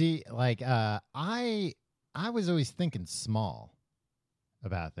 See, like, I was always thinking small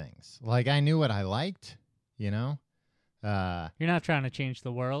about things. Like, I knew what I liked, You're not trying to change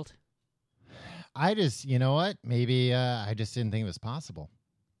the world? I just, you know what? Maybe I just didn't think it was possible.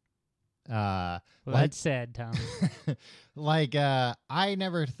 Well, that's sad, Tom. I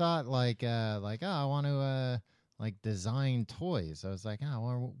never thought oh, I want to design toys. I was like, oh, I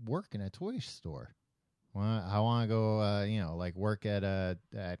want to work in a toy store. Well, I want to go, work at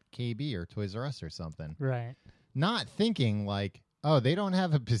KB or Toys R Us or something. Right. Not thinking oh, they don't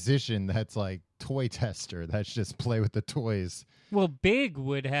have a position that's like toy tester. That's just play with the toys. Well, Big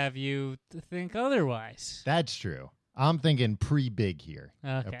would have you think otherwise. That's true. I'm thinking pre-Big here.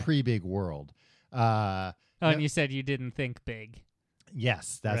 Okay. A pre-Big world. And you said you didn't think big.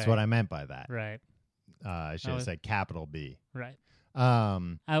 Yes, that's right. what I meant by that. Right. I should have said capital B. Right.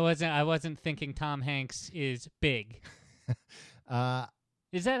 I wasn't thinking Tom Hanks is big. Is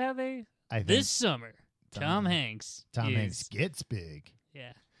that how they? I think this summer, Tom Hanks gets big.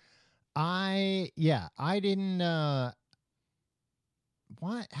 Yeah. I didn't.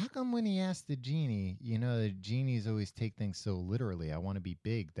 Why? How come when he asked the genie, the genies always take things so literally? I want to be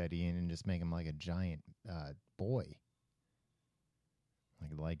big, that he didn't just make him like a giant boy,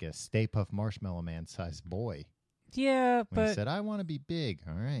 like a Stay Puft Marshmallow Man sized boy. Yeah, when but he said, "I want to be big."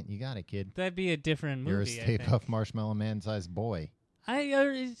 All right, you got it, kid. That'd be a different movie. You're a Stay Puft Marshmallow Man sized boy.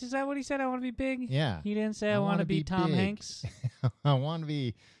 Is that what he said? I want to be big. Yeah, he didn't say I want to be Tom Hanks. I want to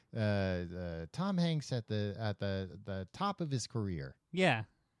be Tom Hanks at the top of his career. Yeah,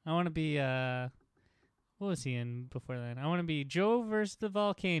 I want to be. What was he in before that? I want to be Joe versus the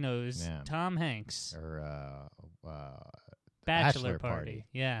Volcanoes. Yeah. Tom Hanks or Bachelor Party.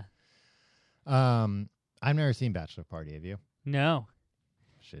 Yeah. I've never seen Bachelor Party. Have you? No.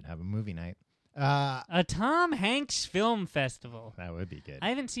 Should have a movie night. A Tom Hanks film festival. That would be good. I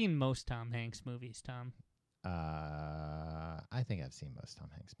haven't seen most Tom Hanks movies, Tom. I think I've seen most Tom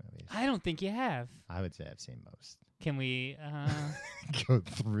Hanks movies. I don't think you have. I would say I've seen most. Can we Go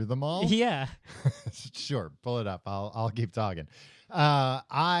through them all? Yeah. Sure, pull it up. I'll keep talking.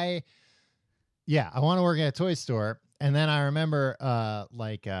 I want to work at a toy store, and then I remember a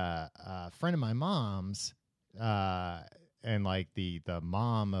friend of my mom's, and like the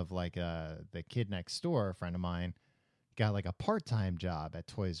mom of like the kid next door, a friend of mine, got like a part-time job at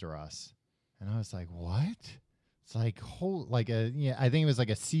Toys R Us, and I was like, what? It's like I think it was like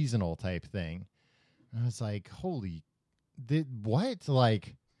a seasonal type thing. And I was like, holy, what?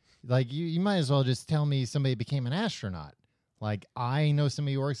 Like you might as well just tell me somebody became an astronaut. Like, I know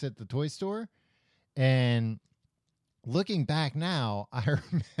somebody who works at the toy store, and looking back now, I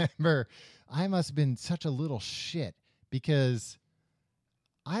remember I must have been such a little shit, because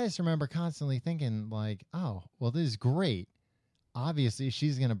I just remember constantly thinking like, oh, well, this is great. Obviously,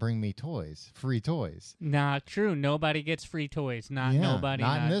 she's going to bring me toys, free toys. Not true. Nobody gets free toys. Not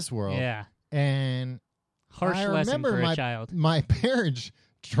in this world. Yeah. And harsh I lesson for remember a child. my parents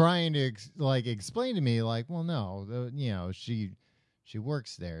trying to explain to me like, well, no, she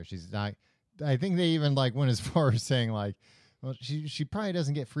works there. She's not. I think they even like went as far as saying like, well, she probably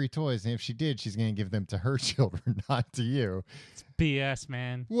doesn't get free toys, and if she did, she's going to give them to her children, not to you. It's BS,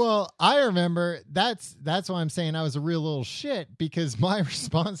 man. Well, I remember that's why I'm saying I was a real little shit, because my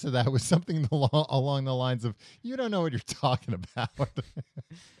response to that was something along the lines of, you don't know what you're talking about.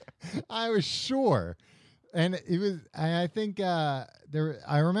 I was sure. And it was, I think I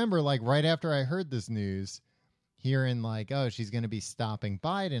remember like right after I heard this news, hearing like, oh, she's going to be stopping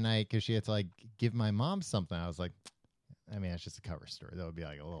by tonight because she had to like give my mom something. I was like, I mean, it's just a cover story. That would be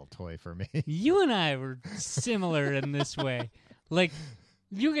like a little toy for me. You and I were similar in this way. Like,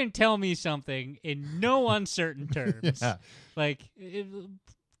 you can tell me something in no uncertain terms. Yeah. Like,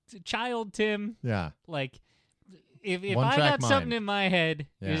 child Tim. Yeah. Like, if One I track got something mind. in my head,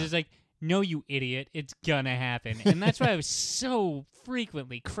 Yeah. it's just like, no, you idiot. It's gonna happen. And that's why I was so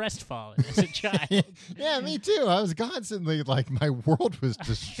frequently crestfallen as a child. Yeah, me too. I was constantly like, my world was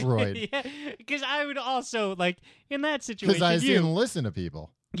destroyed. Yeah, because I would also, like, in that Because situation, I you didn't listen to people.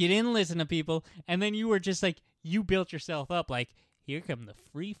 didn't listen to people, and then you were just like, you built yourself up, like, here come the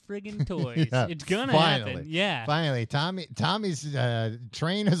free friggin' toys. Yeah, It's gonna finally. happen. Yeah. Finally, Tommy's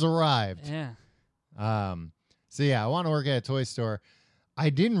train has arrived. Yeah. So yeah, I want to work at a toy store. I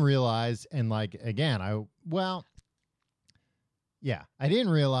didn't realize, and like again, I didn't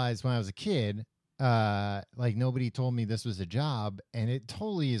realize when I was a kid, like nobody told me this was a job, and it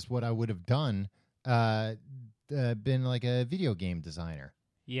totally is what I would have done, been like a video game designer.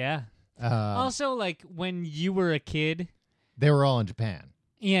 Yeah. Also, like, when you were a kid, they were all in Japan.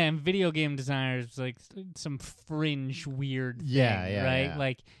 yeah, and video game designers, like, some fringe weird thing, Yeah, right? yeah.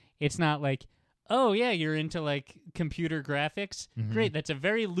 Like, it's not like, oh, yeah, you're into, like, computer graphics. Mhm. Great, that's a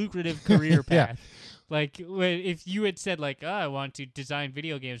very lucrative career Yeah. path. Like, if you had said, like, oh, I want to design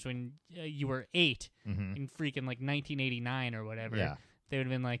video games when you were 8 Mm-hmm. in freaking, like, 1989 or whatever, Yeah. they would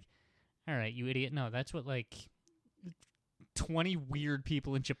have been like, all right, you idiot. No, that's what, like, 20 weird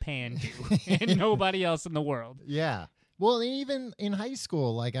people in Japan do, and nobody else in the world. Yeah. Well, even in high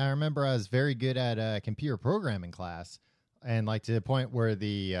school, like I remember I was very good at a computer programming class, and like to the point where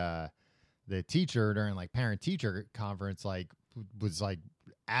the teacher during like parent teacher conference like was like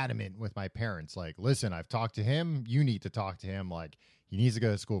adamant with my parents, like, listen, I've talked to him, you need to talk to him, like he needs to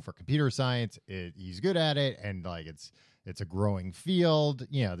go to school for computer science, he's good at it, and like it's a growing field,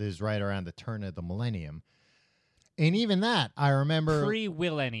 this is right around the turn of the millennium. And even that, I remember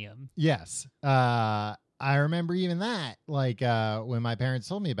Pre-millennium. yes, I remember even that, like when my parents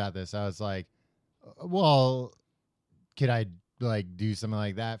told me about this, I was like, well, could I like do something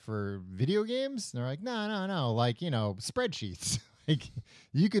like that for video games? And they're like, no, like, spreadsheets. Like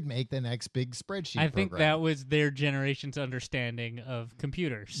you could make the next big spreadsheet I think program. that was their generation's understanding of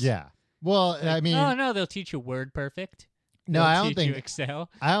computers. Yeah. Well, Like, I mean, oh no, they'll teach you Word Perfect. no, They'll I don't teach think you Excel.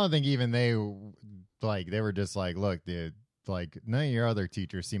 I don't think even they were just like, look, dude, like none of your other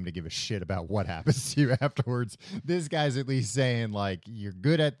teachers seem to give a shit about what happens to you afterwards. This guy's at least saying like, you're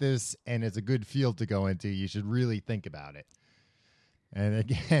good at this and it's a good field to go into. You should really think about it. And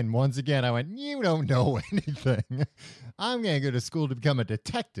again, once again, I went, you don't know anything. I'm going to go to school to become a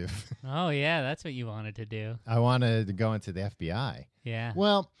detective. Oh yeah, that's what you wanted to do. I wanted to go into the FBI. Yeah.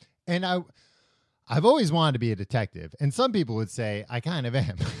 Well, and I've always wanted to be a detective. And some people would say I kind of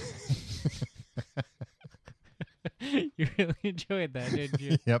am. You really enjoyed that, didn't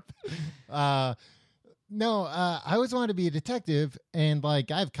you? Yep. No, I always wanted to be a detective, and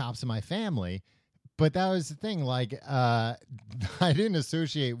like I have cops in my family, but that was the thing. Like, I didn't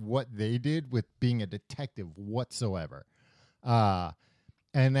associate what they did with being a detective whatsoever.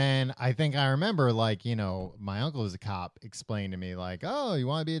 And then I think I remember, like, my uncle was a cop, explained to me, like, oh, you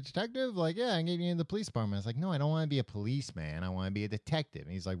want to be a detective? Like, yeah, I can get you in the police department. I was like, no, I don't want to be a policeman. I want to be a detective.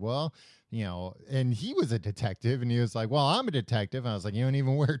 And he's like, well, and he was a detective, and he was like, well, I'm a detective. And I was like, you don't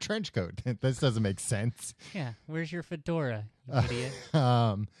even wear a trench coat. This doesn't make sense. Yeah, where's your fedora, you idiot?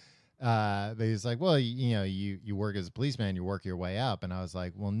 But he's like, well, you work as a policeman, you work your way up. And I was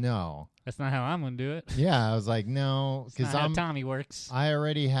like, well, no. That's not how I'm going to do it. Yeah, I was like, no, because how Tommy works. I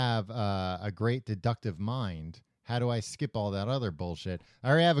already have a great deductive mind. How do I skip all that other bullshit? I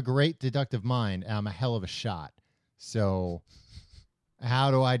already have a great deductive mind, and I'm a hell of a shot. So how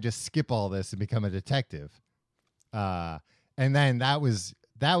do I just skip all this and become a detective? And then that was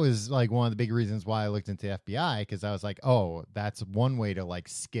like one of the big reasons why I looked into FBI, because I was like, oh, that's one way to like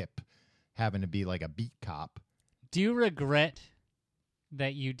skip having to be like a beat cop. Do you regret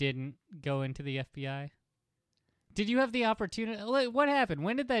that you didn't go into the FBI? Did you have the opportunity? What happened?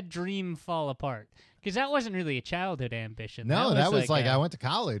 When did that dream fall apart? Because that wasn't really a childhood ambition. No, that was like I went to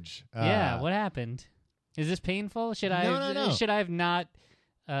college. Yeah, what happened? Is this painful? Should I? No. Should I have not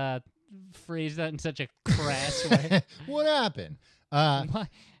phrased that in such a crass way? What happened?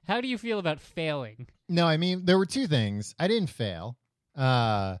 How do you feel about failing? No, I mean, there were two things. I didn't fail.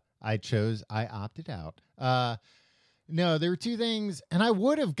 I opted out. No, there were two things, and I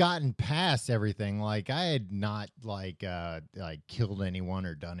would have gotten past everything. Like, I had not like killed anyone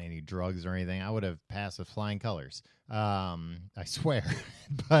or done any drugs or anything. I would have passed with flying colors. I swear.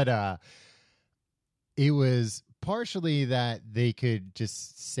 But it was partially that they could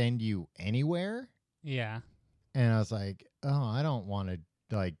just send you anywhere. Yeah. And I was like, oh, I don't want to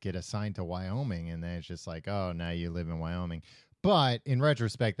like get assigned to Wyoming. And then it's just like, oh, now you live in Wyoming. But in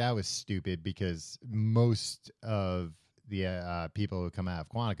retrospect, that was stupid, because most of the people who come out of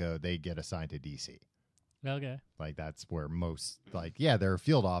Quantico, they get assigned to DC. Okay. Like, that's where most, like, yeah, there are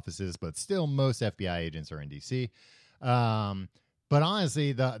field offices, but still most FBI agents are in DC. But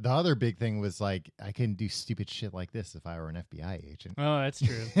honestly, the other big thing was, like, I couldn't do stupid shit like this if I were an FBI agent. Oh, that's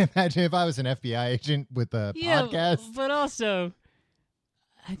true. Imagine if I was an FBI agent with a podcast. But also,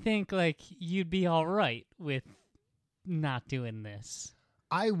 I think, like, you'd be all right with not doing this.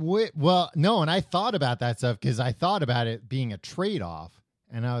 I would. Well, no, and I thought about that stuff, because I thought about it being a trade-off.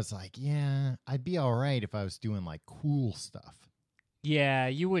 And I was like, yeah, I'd be all right if I was doing, like, cool stuff. Yeah,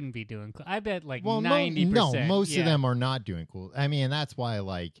 you wouldn't be doing cool. I bet, like, 90%. No, most of them are not doing cool. I mean, that's why,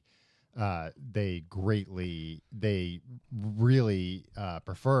 like, they really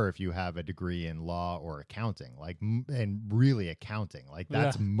prefer if you have a degree in law or accounting, like, and really accounting. Like,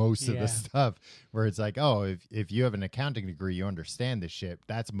 that's most of the stuff where it's like, oh, if you have an accounting degree, you understand this shit.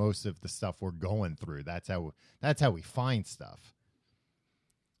 That's most of the stuff we're going through. That's how we find stuff.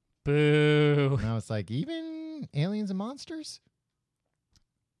 Boo. And I was like, even aliens and monsters?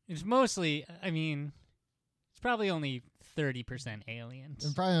 It's mostly, I mean, it's probably only 30% aliens.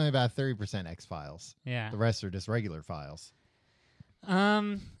 And probably only about 30% X-Files. Yeah. The rest are just regular files.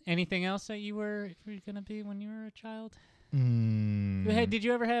 Anything else that you were going to be when you were a child? Did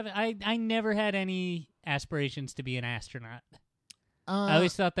you ever have, I never had any aspirations to be an astronaut. I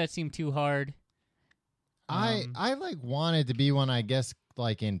always thought that seemed too hard. I like wanted to be one, I guess,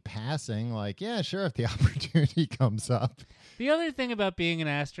 like in passing, like, yeah, sure, if the opportunity comes up. The other thing about being an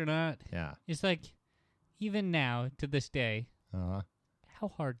astronaut, is like, even now to this day, how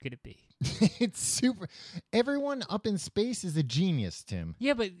hard could it be? It's super. Everyone up in space is a genius, Tim.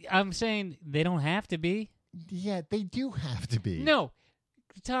 Yeah, but I'm saying they don't have to be. Yeah, they do have to be. No.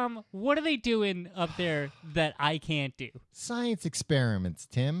 Tom, what are they doing up there that I can't do? Science experiments,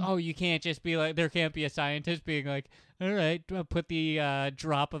 Tim. Oh, you can't just be like, there can't be a scientist being like, all right, I'll put the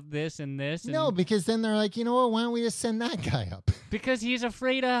drop of this and this. And... No, because then they're like, you know what, why don't we just send that guy up? Because he's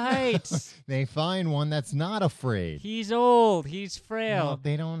afraid of heights. They find one that's not afraid. He's old. He's frail. No,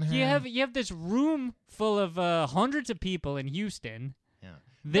 they don't have... You have this room full of hundreds of people in Houston. Yeah.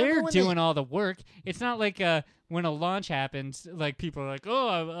 They're doing all the work. It's not like when a launch happens, like people are like, "Oh,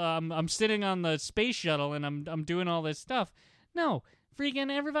 I'm sitting on the space shuttle and I'm doing all this stuff." No,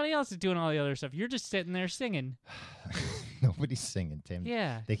 freaking everybody else is doing all the other stuff. You're just sitting there singing. Nobody's singing, Tim.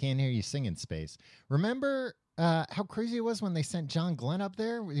 Yeah, they can't hear you sing in space. Remember how crazy it was when they sent John Glenn up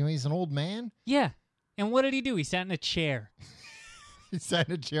there? He's an old man. Yeah, and what did he do? He sat in a chair. He sat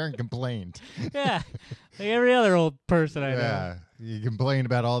in a chair and complained. Yeah, like every other old person I know. Yeah, he complained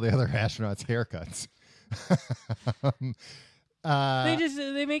about all the other astronauts' haircuts.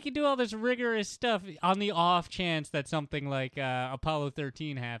 They make you do all this rigorous stuff on the off chance that something like Apollo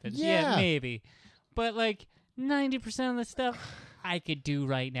 13 happens. Yeah. Maybe. But like 90% of the stuff I could do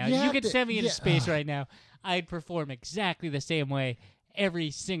right now. You could send me into yeah. space right now. I'd perform exactly the same way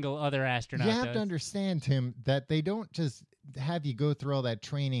every single other astronaut You have does. to understand, Tim, that they don't just have you go through all that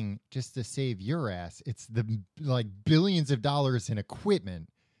training just to save your ass. It's the like billions of dollars in equipment.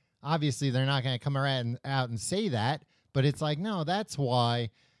 Obviously, they're not going to come around out and say that, but it's like, no, that's why.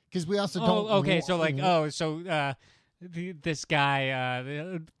 Because we also don't. Okay. So like, this guy,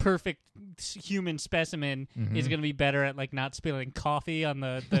 the perfect human specimen, is going to be better at like not spilling coffee on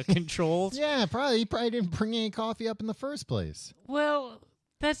the controls. Yeah, probably. He probably didn't bring any coffee up in the first place. Well,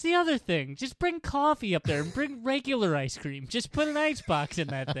 that's the other thing. Just bring coffee up there and bring regular ice cream. Just put an ice box in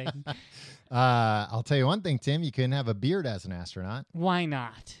that thing. I'll tell you one thing, Tim. You couldn't have a beard as an astronaut Why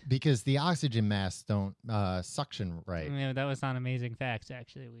not? because the oxygen masks don't suction right. Yeah, that was on Amazing Facts,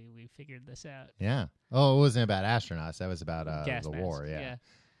 actually. We figured this out. Yeah. Oh, it wasn't about astronauts. That was about Gas the masks, war. Yeah.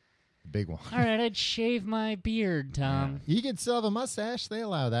 Big one. All right, I'd shave my beard, Tom. You can still have a mustache. They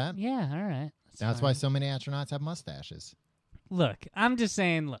allow that. Yeah, all right. That's fine. why so many astronauts have mustaches. Look, I'm just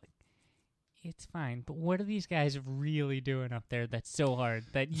saying, look, it's fine, but what are these guys really doing up there that's so hard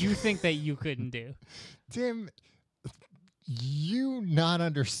that you think that you couldn't do? Tim, you not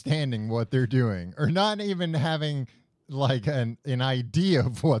understanding what they're doing or not even having like an idea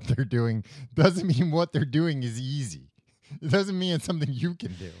of what they're doing doesn't mean what they're doing is easy. It doesn't mean it's something you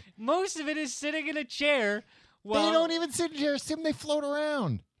can do. Most of it is sitting in a chair. Well, They don't even sit in chairs, Tim. They float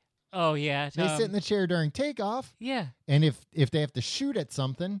around. Oh, yeah. They sit in the chair during takeoff. Yeah. And if they have to shoot at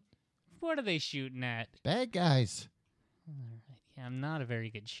something, What are they shooting at? bad guys, Yeah, I'm not a very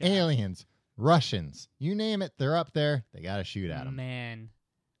good shot. aliens, Russians, you name it, they're up there. They got to shoot at them. Man,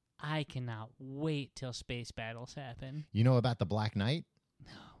 I cannot wait till space battles happen. You know about the Black Knight?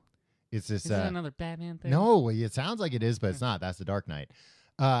 No. It's this. Is it another Batman thing? No, it sounds like it is, but it's not. That's the Dark Knight.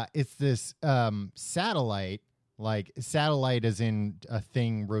 It's this satellite. Like satellite is in a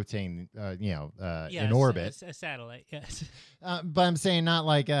thing rotating, Yes, in orbit. A satellite, yes. But I'm saying not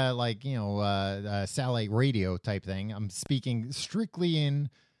like satellite radio type thing. I'm speaking strictly in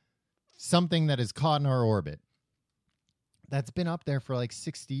something that is caught in our orbit. That's been up there for like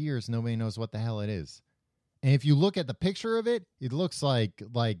 60 years. Nobody knows what the hell it is. And if you look at the picture of it, it looks like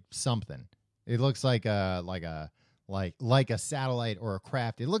something. It looks like a satellite or a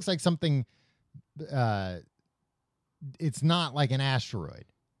craft. It looks like something. It's not like an asteroid.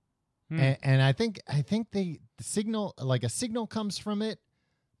 And I think the signal, like a signal comes from it,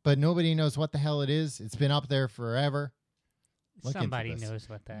 but nobody knows what the hell it is. It's been up there forever. Look into Somebody this. knows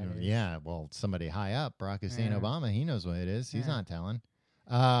what that is. Yeah, well, somebody high up, Barack Hussein Yeah. Obama, he knows what it is. He's Yeah. not telling.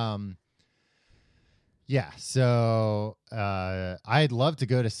 Yeah, so I'd love to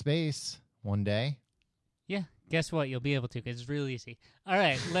go to space one day. Yeah, guess what? You'll be able to because it's really easy. All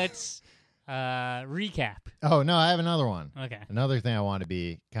right, let's recap. Oh, no, I have another one. Okay. Another thing I want to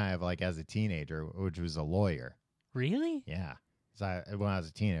be kind of like as a teenager, which was a lawyer. Really? Yeah. 'Cause when I was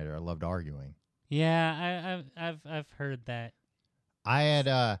a teenager, I loved arguing. Yeah, I've heard that.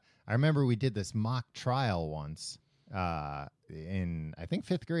 I remember we did this mock trial once in, I think,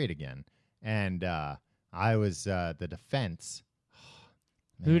 5th grade again. And I was the defense.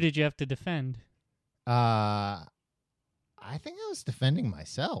 Who did you have to defend? I think I was defending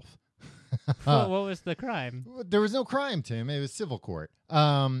myself. What was the crime? There was no crime, Tim. It was civil court.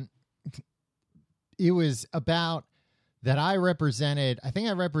 It was about that I think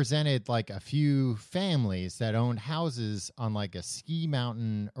I represented like a few families that owned houses on like a ski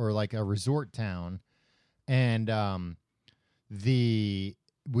mountain or like a resort town. And we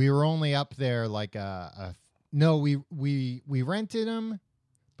were only up there like we rented them,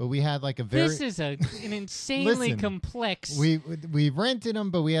 but we had like a very This is an insanely Listen, complex. we rented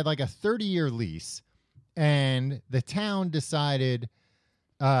them, but we had like a 30-year lease, and the town decided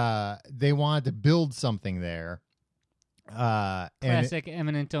they wanted to build something there. Classic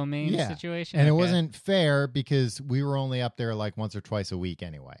eminent domain Yeah, situation. and it Okay. wasn't fair because we were only up there like once or twice a week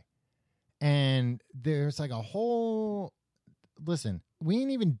anyway. And there's like a whole listen. We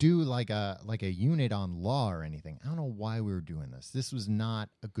didn't even do like a unit on law or anything. I don't know why we were doing this. This was not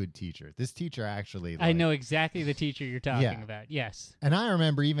a good teacher. This teacher actually. I know exactly the teacher you're talking Yeah. about. Yes. And I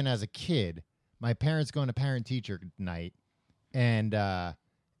remember even as a kid, my parents going to parent-teacher night, and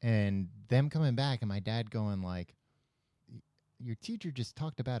them coming back, and my dad going like, "Your teacher just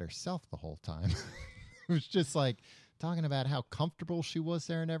talked about herself the whole time." It was just like talking about how comfortable she was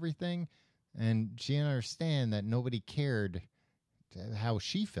there and everything, and she didn't understand that nobody cared how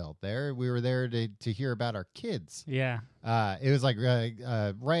she felt there. We were there to hear about our kids. Yeah. It was like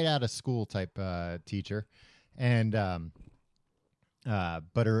right out of school type teacher, and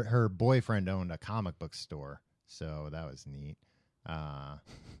but her boyfriend owned a comic book store, so that was neat.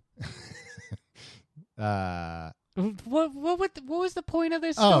 What was the point of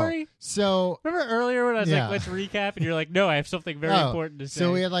this story? So remember earlier when I was Yeah. like, let's recap, and you're like, no, I have something very important to say.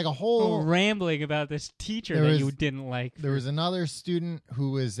 So we had like a whole. rambling about this teacher There that was- you didn't like. There was another student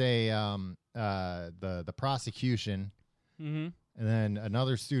who was a the prosecution, Mm-hmm. and then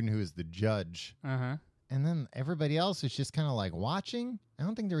another student who was the judge, Uh-huh. and then everybody else was just kind of like watching. I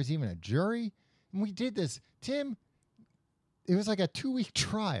don't think there was even a jury, and we did this, Tim. It was like a 2-week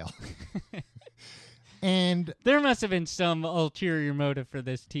trial, and There must have been some ulterior motive for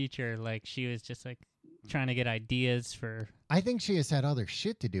this teacher. Like, she was just, like, trying to get ideas for... I think she has had other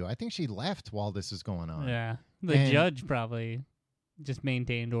shit to do. I think she left while this was going on. Yeah. The And- judge probably just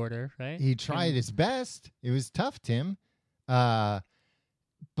maintained order, right? He tried his best. It was tough, Tim. But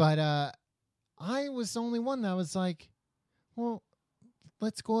I was the only one that was like, well,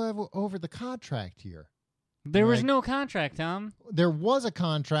 let's go over the contract here. There was like- no contract, Tom. There was a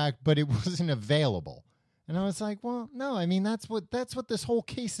contract, but it wasn't available. And I was like, well, no, I mean, that's what this whole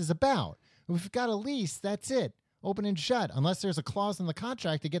case is about. If we've got a lease, that's it. Open and shut. Unless there's a clause in the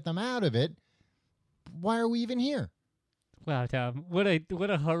contract to get them out of it, why are we even here? Wow, Tom. What a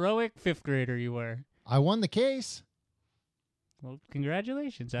heroic fifth grader you were. I won the case. Well,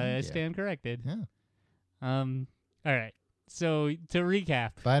 congratulations. I Yeah. stand corrected. Yeah. All right. So to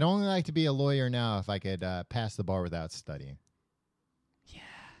recap, But I'd only like to be a lawyer now if I could pass the bar without studying.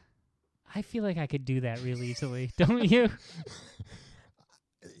 I feel like I could do that real easily, don't you?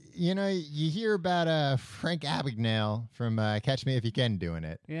 You know, you hear about Frank Abagnale from Catch Me If You Can doing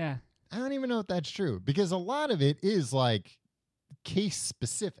it. Yeah. I don't even know if that's true because a lot of it is like case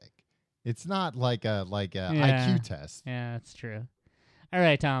specific. It's not like a Yeah. IQ test. Yeah, that's true. All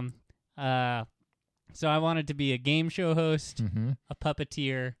right, Tom. So I wanted to be a game show host, Mm-hmm. a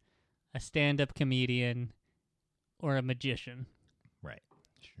puppeteer, a stand-up comedian, or a magician. Right.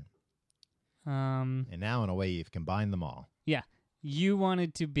 Sure. Um, And now, in a way, you've combined them all. you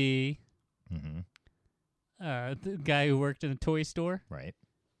wanted to be Mm-hmm. the guy who worked in a toy store, Right.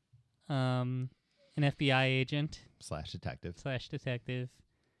 an FBI agent / detective. / detective,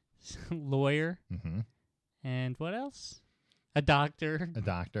 lawyer, Mm-hmm. and what else? A doctor. A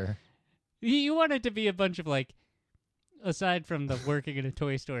doctor. You wanted to be a bunch of, like, aside from the working in a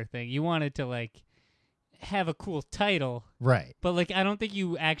toy store thing, you wanted to, like, have a cool title, Right. but, like, I don't think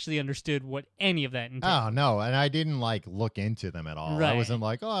you actually understood what any of that entailed. Oh, no. And I didn't like look into them at all. Right. I wasn't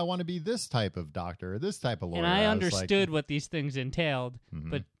like, oh, I want to be this type of doctor or this type of lawyer. And I was understood like, what these things entailed, Mhm.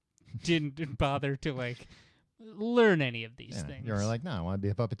 but didn't bother to, like, learn any of these yeah, things. you're like, no, I want to be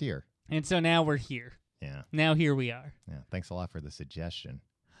a puppeteer. And so now we're here. Yeah. Now here we are. Yeah. Thanks a lot for the suggestion.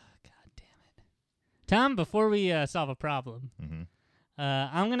 God damn it. Tom, before we solve a problem, Mm-hmm.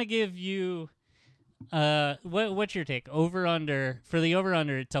 I'm going to give you what's your take? Over under. For the over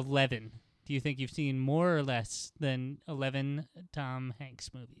under, it's 11. Do you think you've seen more or less than 11 Tom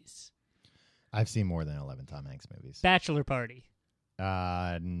Hanks movies? I've seen more than 11 Tom Hanks movies. Bachelor Party,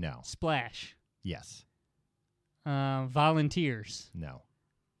 No. Splash, Yes. Volunteers, No.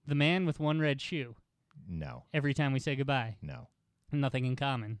 The Man with One Red Shoe, No. Every Time We Say Goodbye, No. Nothing in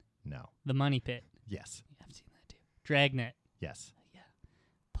Common, No. The Money Pit. Yes. Yeah, I've seen that too. Dragnet, Yes.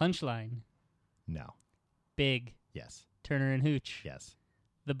 Punchline, No. Big, Yes. Turner and Hooch, Yes.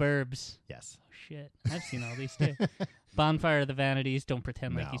 The Burbs. Yes. Oh, shit. I've seen all these too. Bonfire of the Vanities. Don't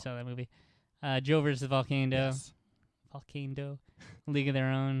pretend like No. you saw that movie. Joe vs. the Volcano. Yes. Volcano. League of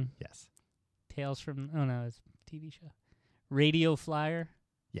Their Own. Yes. Tales from... Oh, no. It's a TV show. Radio Flyer.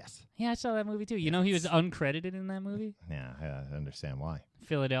 Yes. Yeah, I saw that movie too. You know he was uncredited in that movie? Yeah, I understand why.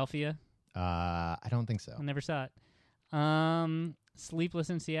 Philadelphia. I don't think so. I never saw it. Sleepless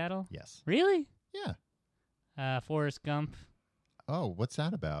in Seattle. Yes. Really? Yeah. Forrest Gump. Oh, what's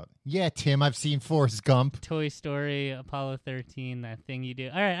that about? Yeah, Tim, I've seen Forrest Gump. Toy Story, Apollo 13, That Thing You Do.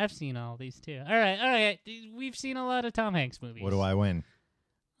 All right, I've seen all these too. All right. We've seen a lot of Tom Hanks movies. What do I win?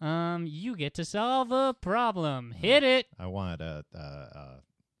 You get to solve a problem. Hit it. I wanted a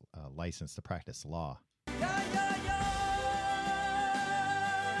license to practice law.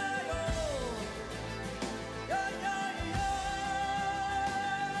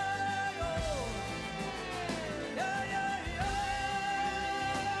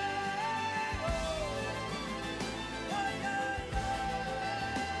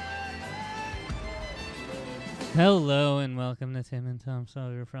 Hello and welcome to Tim and Tom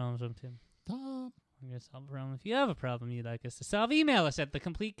Solve Your Problems. I'm Tim. Tom. I'm going to to solve a problem. If you have a problem you'd like us to solve, email us at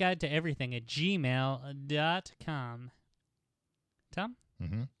thecompleteguidetoeverything@gmail.com. Tom,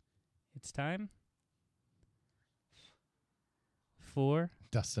 Mm-hmm. it's time for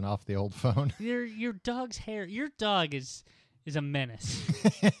Dusting off the old phone. your dog's hair. Your dog is a menace.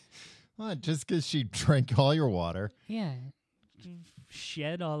 Well, just because she drank all your water. Yeah.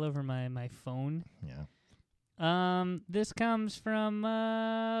 Shed all over my phone. Yeah. This comes from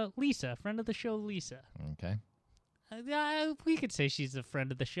Lisa, friend of the show, Lisa. Okay. We could say she's a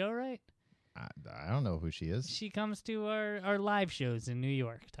friend of the show, right? I don't know who she is. She comes to our live shows in New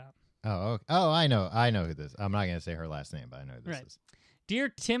York, Tom. Oh, okay. Oh, I know who this. I'm not gonna say her last name, but I know who this Right. is. Dear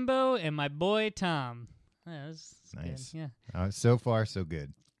Timbo and my boy Tom. That's Nice. good. Yeah. So far, so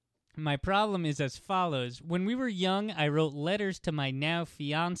good. My problem is as follows. When we were young, I wrote letters to my now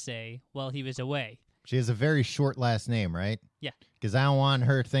fiance while he was away. She has a very short last name, right? Yeah. Because I don't want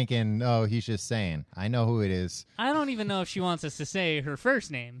her thinking, oh, he's just saying. I know who it is. I don't even know if she wants us to say her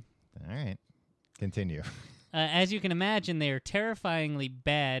first name. All right. Continue. As you can imagine, they are terrifyingly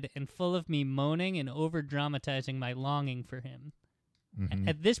bad and full of me moaning and over-dramatizing my longing for him. Mhm.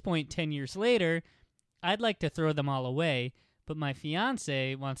 At this point, 10 years later, I'd like to throw them all away, but my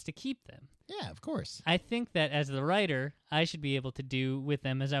fiance wants to keep them. Yeah, of course. I think that as the writer, I should be able to do with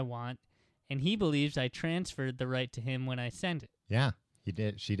them as I want, and he believes I transferred the right to him when I sent it. Yeah, he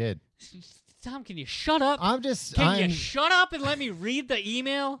did. She did. Tom, can you shut up? I'm You shut up and let me read the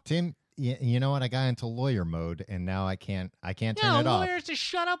email? Tim. You know what? I got into lawyer mode, and now I can't turn No, it off. lawyers just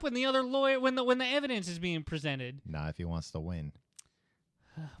shut up when the other lawyer when the evidence is being presented. Nah, if he wants to win.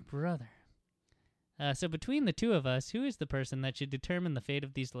 Brother. So between the two of us, who is the person that should determine the fate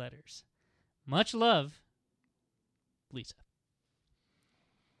of these letters? Much love, Lisa.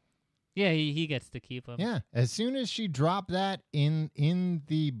 Yeah, he gets to keep them. Yeah, as soon as she dropped that in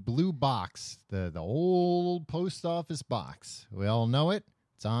the blue box, the old post office box, we all know it.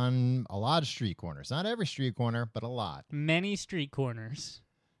 It's on a lot of street corners. Not every street corner, but a lot. Many street corners.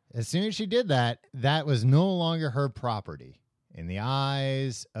 As soon as she did that, that was no longer her property in the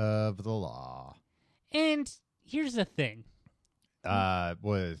eyes of the law. And here's the thing.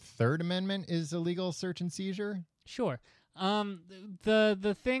 What Third Amendment is illegal search and seizure? Sure.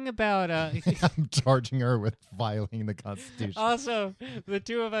 The thing about I'm charging her with violating the Constitution. also the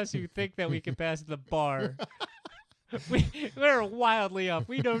two of us who think that we can pass the bar. We're wildly off.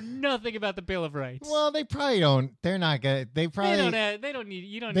 We know nothing about the Bill of Rights. Well, they probably don't. They're not gonna. They probably. They don't need.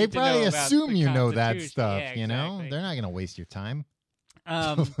 You don't. They need to know probably about assume the you know that Constitution. stuff. Yeah, You know, exactly. they're not gonna waste your time.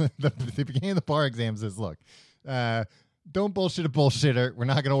 Um, the beginning of the bar exam says, "Look, don't bullshit a bullshitter. We're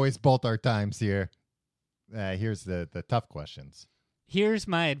not gonna waste both our times here. Here's the tough questions." Here's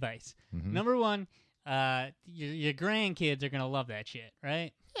my advice. Mhm. Number one, your grandkids are gonna love that shit,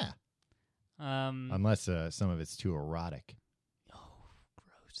 right? Yeah. Um. Unless some of it's too erotic.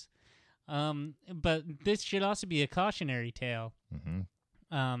 Gross. But this should also be a cautionary tale. Hmm.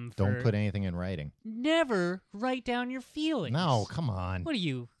 Don't Don't put anything in writing. Never write down your feelings. No, come on. What are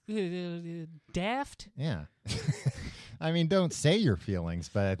you, daft? Yeah. I mean, don't say your feelings,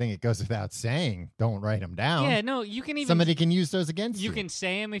 but I think it goes without saying. Don't write them down. Yeah, no, you can even. Somebody can use those against you. You can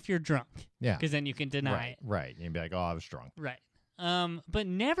say them if you're drunk, Yeah. because then you can deny Right. it. Right. You'd be like, oh, I was drunk. Right. But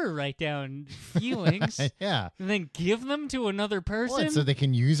never write down feelings Yeah. and then give them to another person. What, so they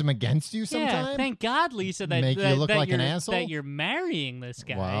can use them against you sometime? Yeah, thank God, Lisa, that Make you that, look that like an you're, asshole? that you're marrying this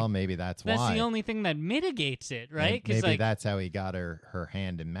guy. Well, maybe that's That's why. the only thing that mitigates it, right? Maybe like, that's how he got her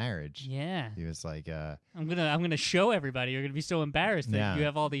hand in marriage. yeah, He was like, I'm gonna show everybody. You're gonna be so embarrassed that Yeah. you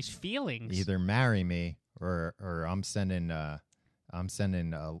have all these feelings. either marry me or I'm sending a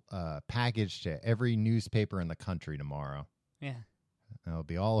package to every newspaper in the country tomorrow. Yeah, It'll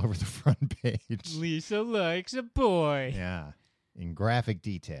be all over the front page. Lisa likes a boy. Yeah. In graphic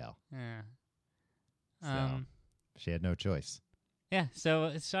detail. Yeah. So she had no choice. Yeah.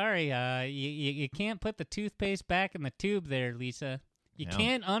 So sorry, you can't put the toothpaste back in the tube there, Lisa. You No.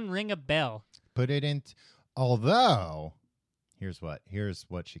 can't unring a bell. Put it in. Although, here's what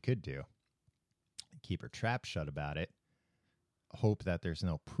she could do. Keep her trap shut about it. Hope that there's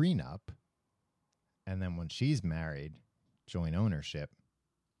no prenup. And then when she's married, joint ownership,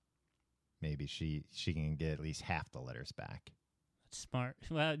 maybe she can get at least half the letters back. That's smart.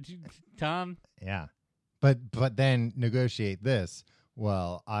 Well, Tom. Yeah. But then negotiate this.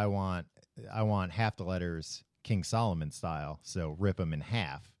 Well, I want half the letters King Solomon style, so rip them in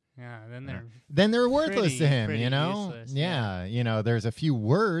half. Yeah. Then Then they're worthless to him, pretty you know? useless, Yeah, you know, there's a few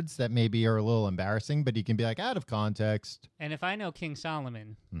words that maybe are a little embarrassing, but he can be like out of context. And if I know King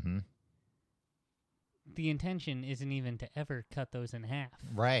Solomon, Mm-hmm. the intention isn't even to ever cut those in half.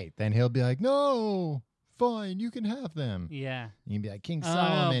 Right. Then he'll be like, no, fine. You can have them. Yeah. You'd be like, King Oh, no,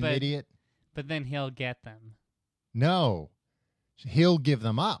 Solomon, but- idiot. But then he'll get them. No. He'll give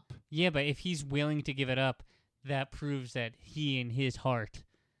them up. Yeah, but if he's willing to give it up, that proves that he in his heart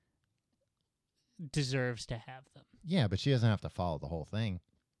deserves to have them. Yeah, but she doesn't have to follow the whole thing.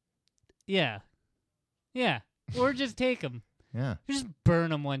 Yeah. Yeah. Or just take them. Yeah. Just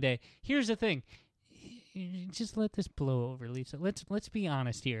burn them one day. Here's the thing. Just let this blow over, Lisa. Let's be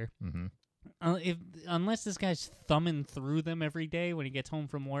honest here. Mm-hmm. Unless this guy's thumbing through them every day when he gets home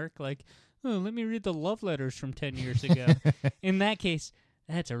from work, like, oh, let me read the love letters from 10 years ago. In that case,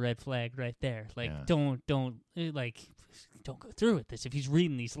 that's a red flag right there. Like, Yeah. don't go through with this if he's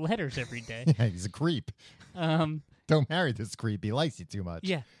reading these letters every day. Yeah, he's a creep. Don't marry this creep. He likes you too much.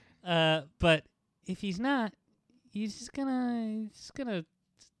 Yeah. But if he's not, he's just gonna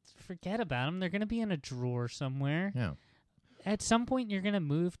forget about him. They're gonna be in a drawer somewhere. Yeah. At some point, you're gonna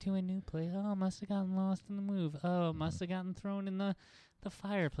move to a new place. Oh, must have gotten lost in the move. Oh, must have gotten thrown in the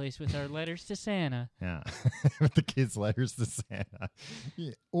fireplace with our letters to Santa. Yeah. With the kids' letters to Santa.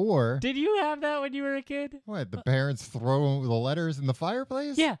 Yeah. Or Did you have that when you were a kid? what? The parents throw the letters in the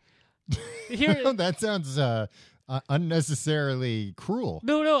fireplace? Yeah. Here, That sounds unnecessarily cruel.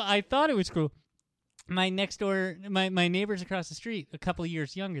 no, I thought it was cruel. My next door, my neighbors across the street, a couple of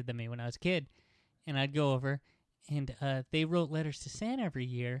years younger than me when I was a kid, and I'd go over, and they wrote letters to Santa every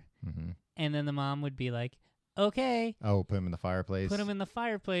year, Mm-hmm. and then the mom would be like, okay, Oh, put them in the fireplace. put them in the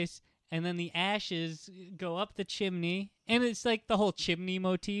fireplace, and then the ashes go up the chimney, and it's like the whole chimney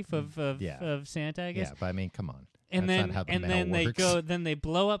motif of Yeah. of Santa, I guess. Yeah, but I mean, come on. And That's then not how the and mail then works. they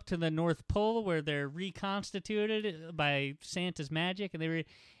blow up to the North Pole where they're reconstituted by Santa's magic,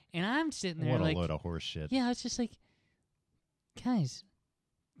 and I'm sitting there What a like, load of horse shit. yeah, it's just like, guys,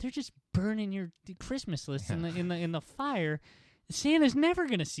 they're just burning your Christmas list in the fire. Santa's never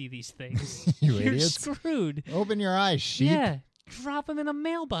gonna see these things. You You're idiots. screwed. Open your eyes, sheep. Yeah, drop them in a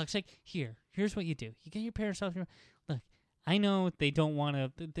mailbox. Like, here's what you do. You get your parents off your. Look, I know they don't want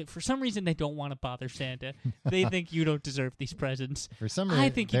to. For some reason, they don't want to bother Santa. They think you don't deserve these presents. For some reason, I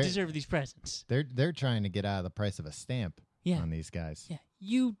think you deserve these presents. They're trying to get out of the price of a stamp Yeah. on these guys. Yeah,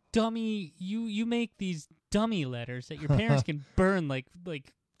 you dummy. You make these dummy letters that your parents can burn like the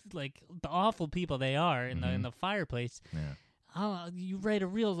awful people they are in the fireplace. Yeah. You write a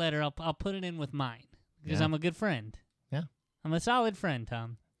real letter. I'll put it in with mine because Yeah. I'm a good friend. Yeah. I'm a solid friend,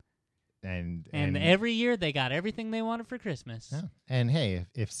 Tom. And every year they got everything they wanted for Christmas. yeah. And hey,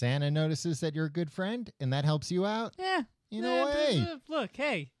 if Santa notices that you're a good friend and that helps you out, Yeah. you know, hey, Look,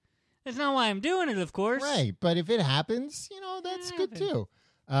 hey, that's not why I'm doing it, of course. right. But if it happens, you know, that's It good happens.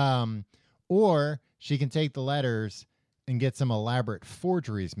 too. Or she can take the letters and get some elaborate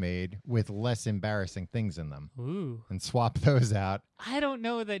forgeries made with less embarrassing things in them Ooh. and swap those out. I don't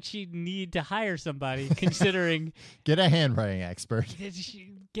know that she'd need to hire somebody, considering. Get a handwriting expert.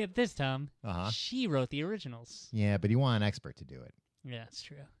 Get this, Tom. Uh-huh. She wrote the originals. Yeah, but you want an expert to do it Yeah, that's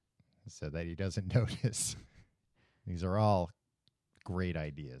true. so that he doesn't notice. These are all great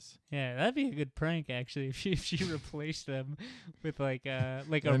ideas. Yeah, that'd be a good prank, actually, if she replaced them with like a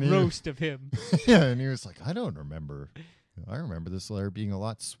And he- roast of him. Yeah, and he was like, I don't remember. I remember this letter being a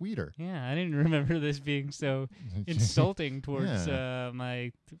lot sweeter. Yeah, I didn't remember this being so insulting towards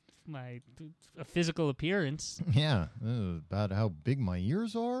my physical appearance. Yeah, about how big my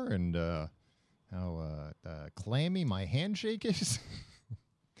ears are and how clammy my handshake is.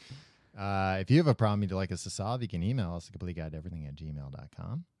 If you have a problem you'd like us to solve, you can email us at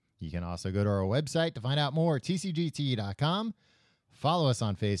completeguideeverything@gmail.com. You can also go to our website to find out more, tcgt.com. Follow us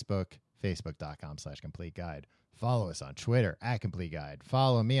on Facebook, facebook.com/completeguide. Follow us on Twitter @CompleteGuide.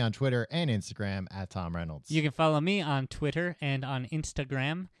 Follow me on Twitter and Instagram @Tom Reynolds. You can follow me on Twitter and on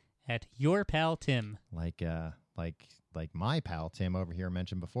Instagram at Your Pal Tim. Like my pal Tim over here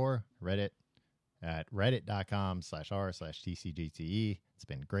mentioned before, Reddit at reddit.com/r/tcgte. It's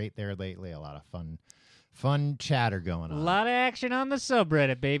been great there lately. A lot of fun chatter going A on. lot of action on the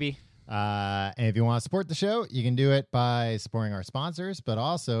subreddit, baby. And if you want to support the show, you can do it by supporting our sponsors, but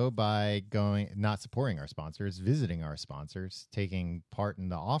also by not supporting our sponsors, visiting our sponsors, taking part in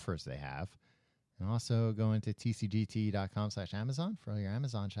the offers they have, and also going to tcgt.com/Amazon for all your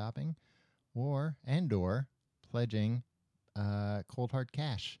Amazon shopping, or pledging cold hard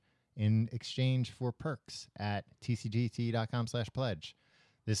cash in exchange for perks at tcgt.com/pledge.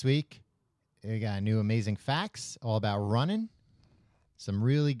 This week, we got new amazing facts all about running. Some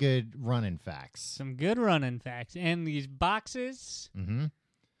really good running facts. Some good running facts. And these boxes Mm-hmm.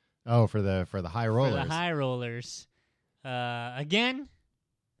 Oh, for the high rollers. for the high rollers. Again,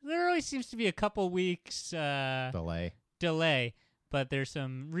 there always seems to be a couple weeks delay. delay. but there's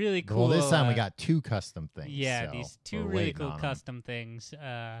some really cool. Well, this time we got 2 custom things. Yeah, so these 2 we're really waiting cool on 'em. custom things,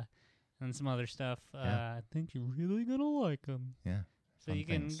 and some other stuff. Yeah. I think you're really gonna like them. Yeah. So fun you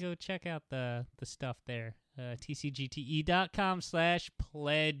can things. go check out the stuff there.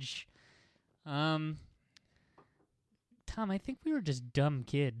 tcgte.com/pledge. Tom, I think we were just dumb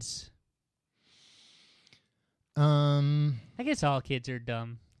kids. I guess all kids are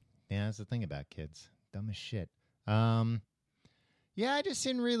dumb. Yeah, that's the thing about kids. Dumb as shit. Yeah, I just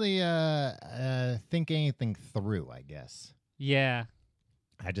didn't really think anything through, I guess. Yeah.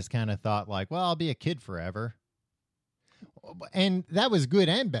 I just kind of thought like, well, I'll be a kid forever. And that was good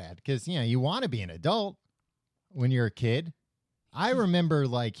and bad because, you want to be an adult when you're a kid. I remember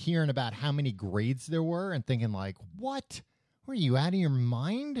like hearing about how many grades there were and thinking like, what? Were you out of your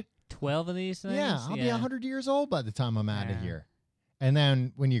mind? 12 of these things? Yeah, I'll be 100 years old by the time I'm out of Yeah. here. And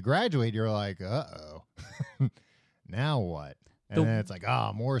then when you graduate, you're like, uh-oh. Now what? And then it's like,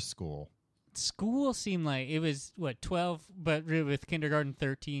 more school. School seemed like it was, 12, but really with kindergarten,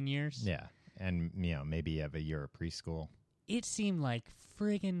 13 years? Yeah. And, maybe you have a year of preschool. It seemed like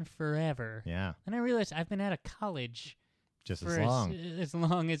friggin' forever. Yeah. And I realized I've been out of college Just for as long. as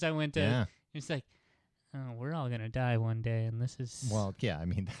long as I went to. Yeah. It's like, oh, we're all going to die one day, and this is... Well, yeah, I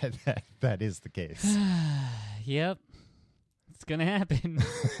mean, that is the case. Yep. It's going to happen.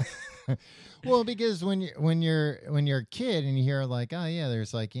 Well, because when you're a kid and you hear like, oh yeah,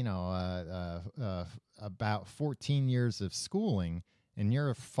 there's like about 14 years of schooling, and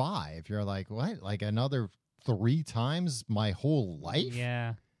you're 5, you're like, what? Like another 3 times my whole life?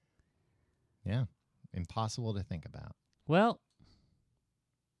 Yeah. Yeah, impossible to think about. Well,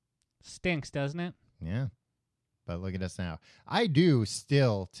 stinks, doesn't it? Yeah, but look at us now. I do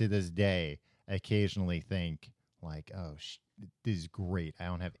still to this day occasionally think like, oh, this is great. I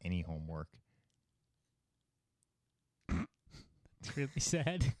don't have any homework. It's really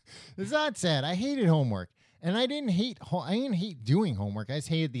sad. It's not sad. I hated homework, and I didn't hate doing homework. I just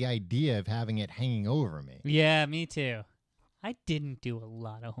hated the idea of having it hanging over me. Yeah, me too. I didn't do a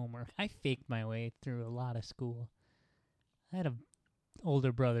lot of homework. I faked my way through a lot of school. I had an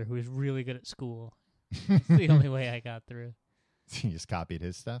older brother who was really good at school. It's the only way I got through. You just copied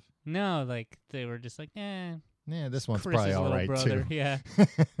his stuff. No, like they were just like, Yeah, this one's Chris's probably all little right brother. too. Yeah,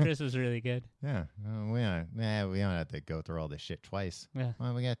 Chris was really good. Yeah, we don't have to go through all this shit twice. Yeah.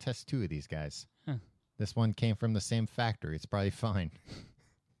 Well, we got to test 2 of these guys. Huh. This one came from the same factory. It's probably fine.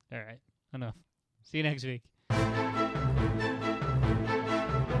 All right, enough. See you next week.